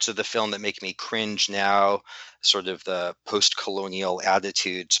are parts of the film that make me cringe now, sort of the post-colonial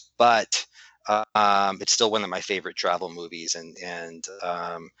attitudes, but it's still one of my favorite travel movies, and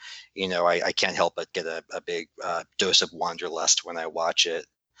I can't help but get a big dose of wanderlust when I watch it.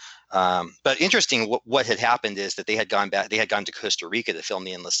 But interesting, what had happened is that they had gone to Costa Rica to film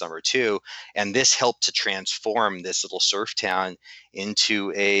The Endless Summer 2, and this helped to transform this little surf town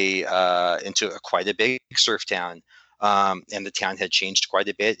into quite a big surf town. And the town had changed quite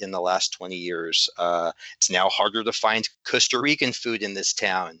a bit in the last 20 years. It's now harder to find Costa Rican food in this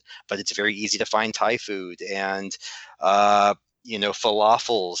town, but it's very easy to find Thai food and,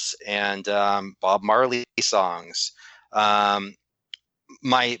 falafels and Bob Marley songs. But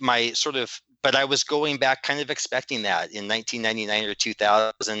I was going back kind of expecting that. In 1999 or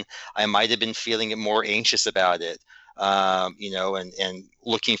 2000, I might have been feeling more anxious about it. And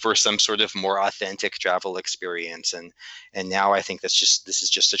looking for some sort of more authentic travel experience. And now I think this is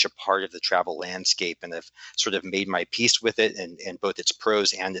just such a part of the travel landscape, and I've sort of made my peace with it and both its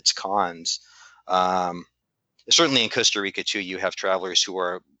pros and its cons. Certainly in Costa Rica too, you have travelers who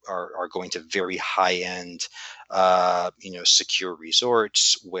are going to very high end, secure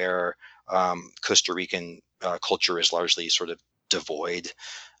resorts where Costa Rican culture is largely sort of devoid.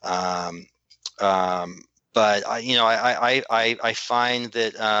 But I find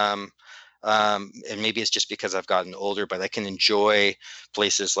that, and maybe it's just because I've gotten older, but I can enjoy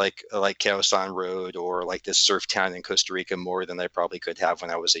places like Khao San Road or like this surf town in Costa Rica more than I probably could have when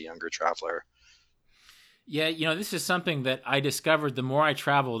I was a younger traveler. Yeah, this is something that I discovered the more I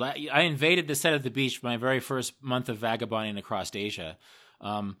traveled. I invaded the set of the beach my very first month of vagabonding across Asia.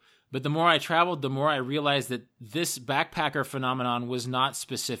 But the more I traveled, the more I realized that this backpacker phenomenon was not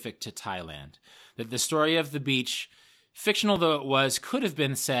specific to Thailand. That the story of the beach, fictional though it was, could have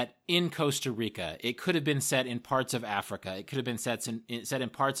been set in Costa Rica. It could have been set in parts of Africa. It could have been set in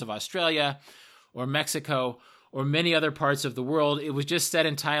parts of Australia or Mexico or many other parts of the world. It was just set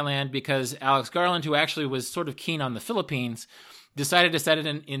in Thailand because Alex Garland, who actually was sort of keen on the Philippines, decided to set it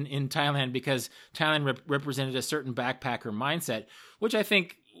in Thailand because Thailand represented a certain backpacker mindset, which I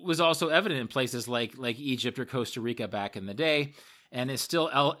think was also evident in places like Egypt or Costa Rica back in the day, and is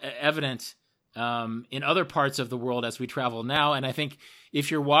still evident in other parts of the world as we travel now. And I think if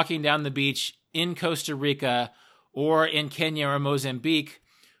you're walking down the beach in Costa Rica or in Kenya or Mozambique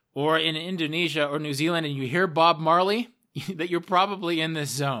or in Indonesia or New Zealand and you hear Bob Marley, that you're probably in this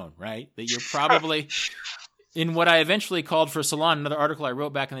zone, right? That you're probably in what I eventually called for Salon, another article I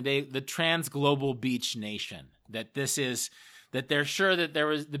wrote back in the day, the trans-global beach nation. That they're sure that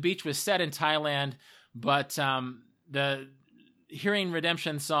the beach was set in Thailand, but the hearing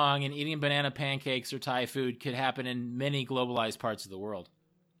Redemption Song and eating banana pancakes or Thai food could happen in many globalized parts of the world.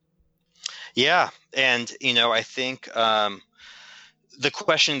 Yeah. And, I think the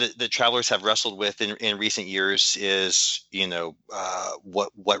question that travelers have wrestled with in recent years is,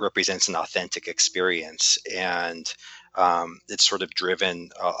 what represents an authentic experience. And it's sort of driven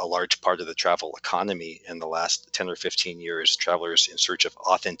a large part of the travel economy in the last 10 or 15 years, travelers in search of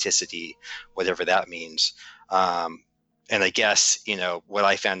authenticity, whatever that means. And I guess, what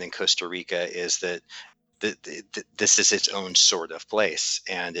I found in Costa Rica is that this is its own sort of place,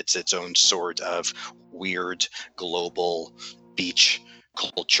 and it's its own sort of weird global beach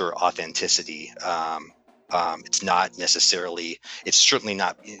culture authenticity. It's not necessarily, it's certainly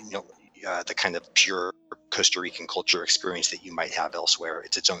not, the kind of pure Costa Rican culture experience that you might have elsewhere.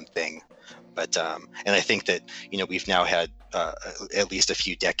 It's its own thing. But, and I think that, we've now had at least a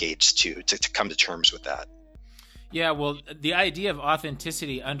few decades to come to terms with that. Yeah, well, the idea of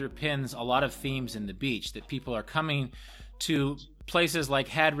authenticity underpins a lot of themes in the beach, that people are coming to places like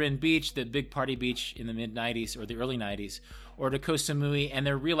Hadrin Beach, the big party beach in the mid-'90s or the early 90s, or to Koh Samui, and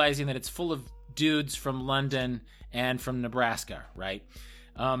they're realizing that it's full of dudes from London and from Nebraska, right?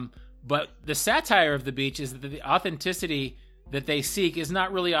 But the satire of the beach is that the authenticity that they seek is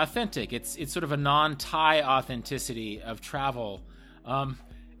not really authentic. It's sort of a non-Thai authenticity of travel.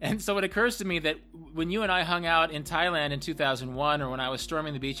 And so it occurs to me that when you and I hung out in Thailand in 2001, or when I was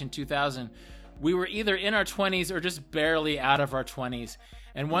storming the beach in 2000, we were either in our 20s or just barely out of our 20s.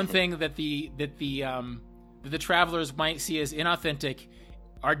 And one thing that the travelers might see as inauthentic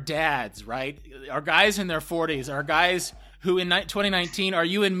are dads, right? Our guys in their 40s, our guys who in 2019 are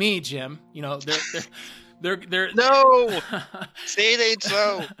you and me, Jim. They're no, say it ain't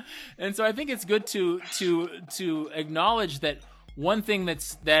so. And so I think it's good to acknowledge that one thing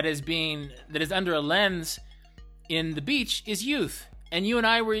that is under a lens in the beach is youth. And you and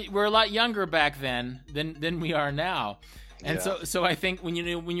I were a lot younger back then than we are now. And so I think when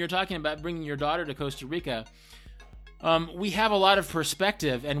you're talking about bringing your daughter to Costa Rica, we have a lot of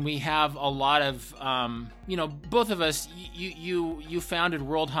perspective, and we have a lot of both of us. You founded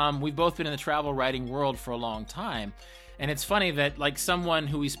World Hum. We've both been in the travel writing world for a long time. And it's funny that, like, someone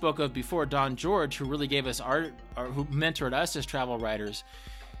who we spoke of before, Don George, who really gave us who mentored us as travel writers,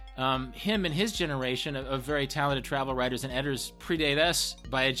 him and his generation of very talented travel writers and editors predate us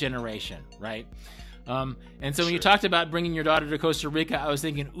by a generation, right? And so when you talked about bringing your daughter to Costa Rica, I was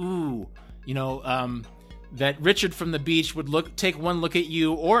thinking, that Richard from the beach would take one look at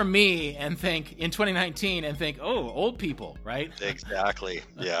you or me and think, in 2019, and think, oh, old people, right? Exactly,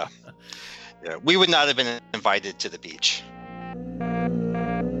 yeah. Yeah, we would not have been invited to the beach.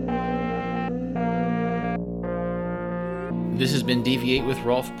 This has been Deviate with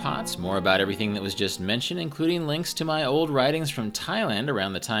Rolf Potts. More about everything that was just mentioned, including links to my old writings from Thailand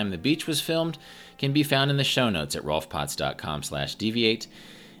around the time the beach was filmed, can be found in the show notes at rolfpotts.com/deviate.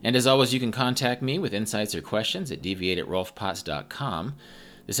 And as always, you can contact me with insights or questions at deviate@rolfpotts.com.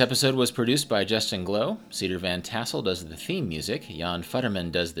 This episode was produced by Justin Glow. Cedar Van Tassel does the theme music. Jan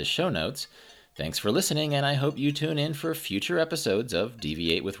Futterman does the show notes. Thanks for listening, and I hope you tune in for future episodes of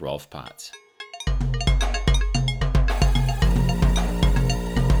Deviate with Rolf Potts.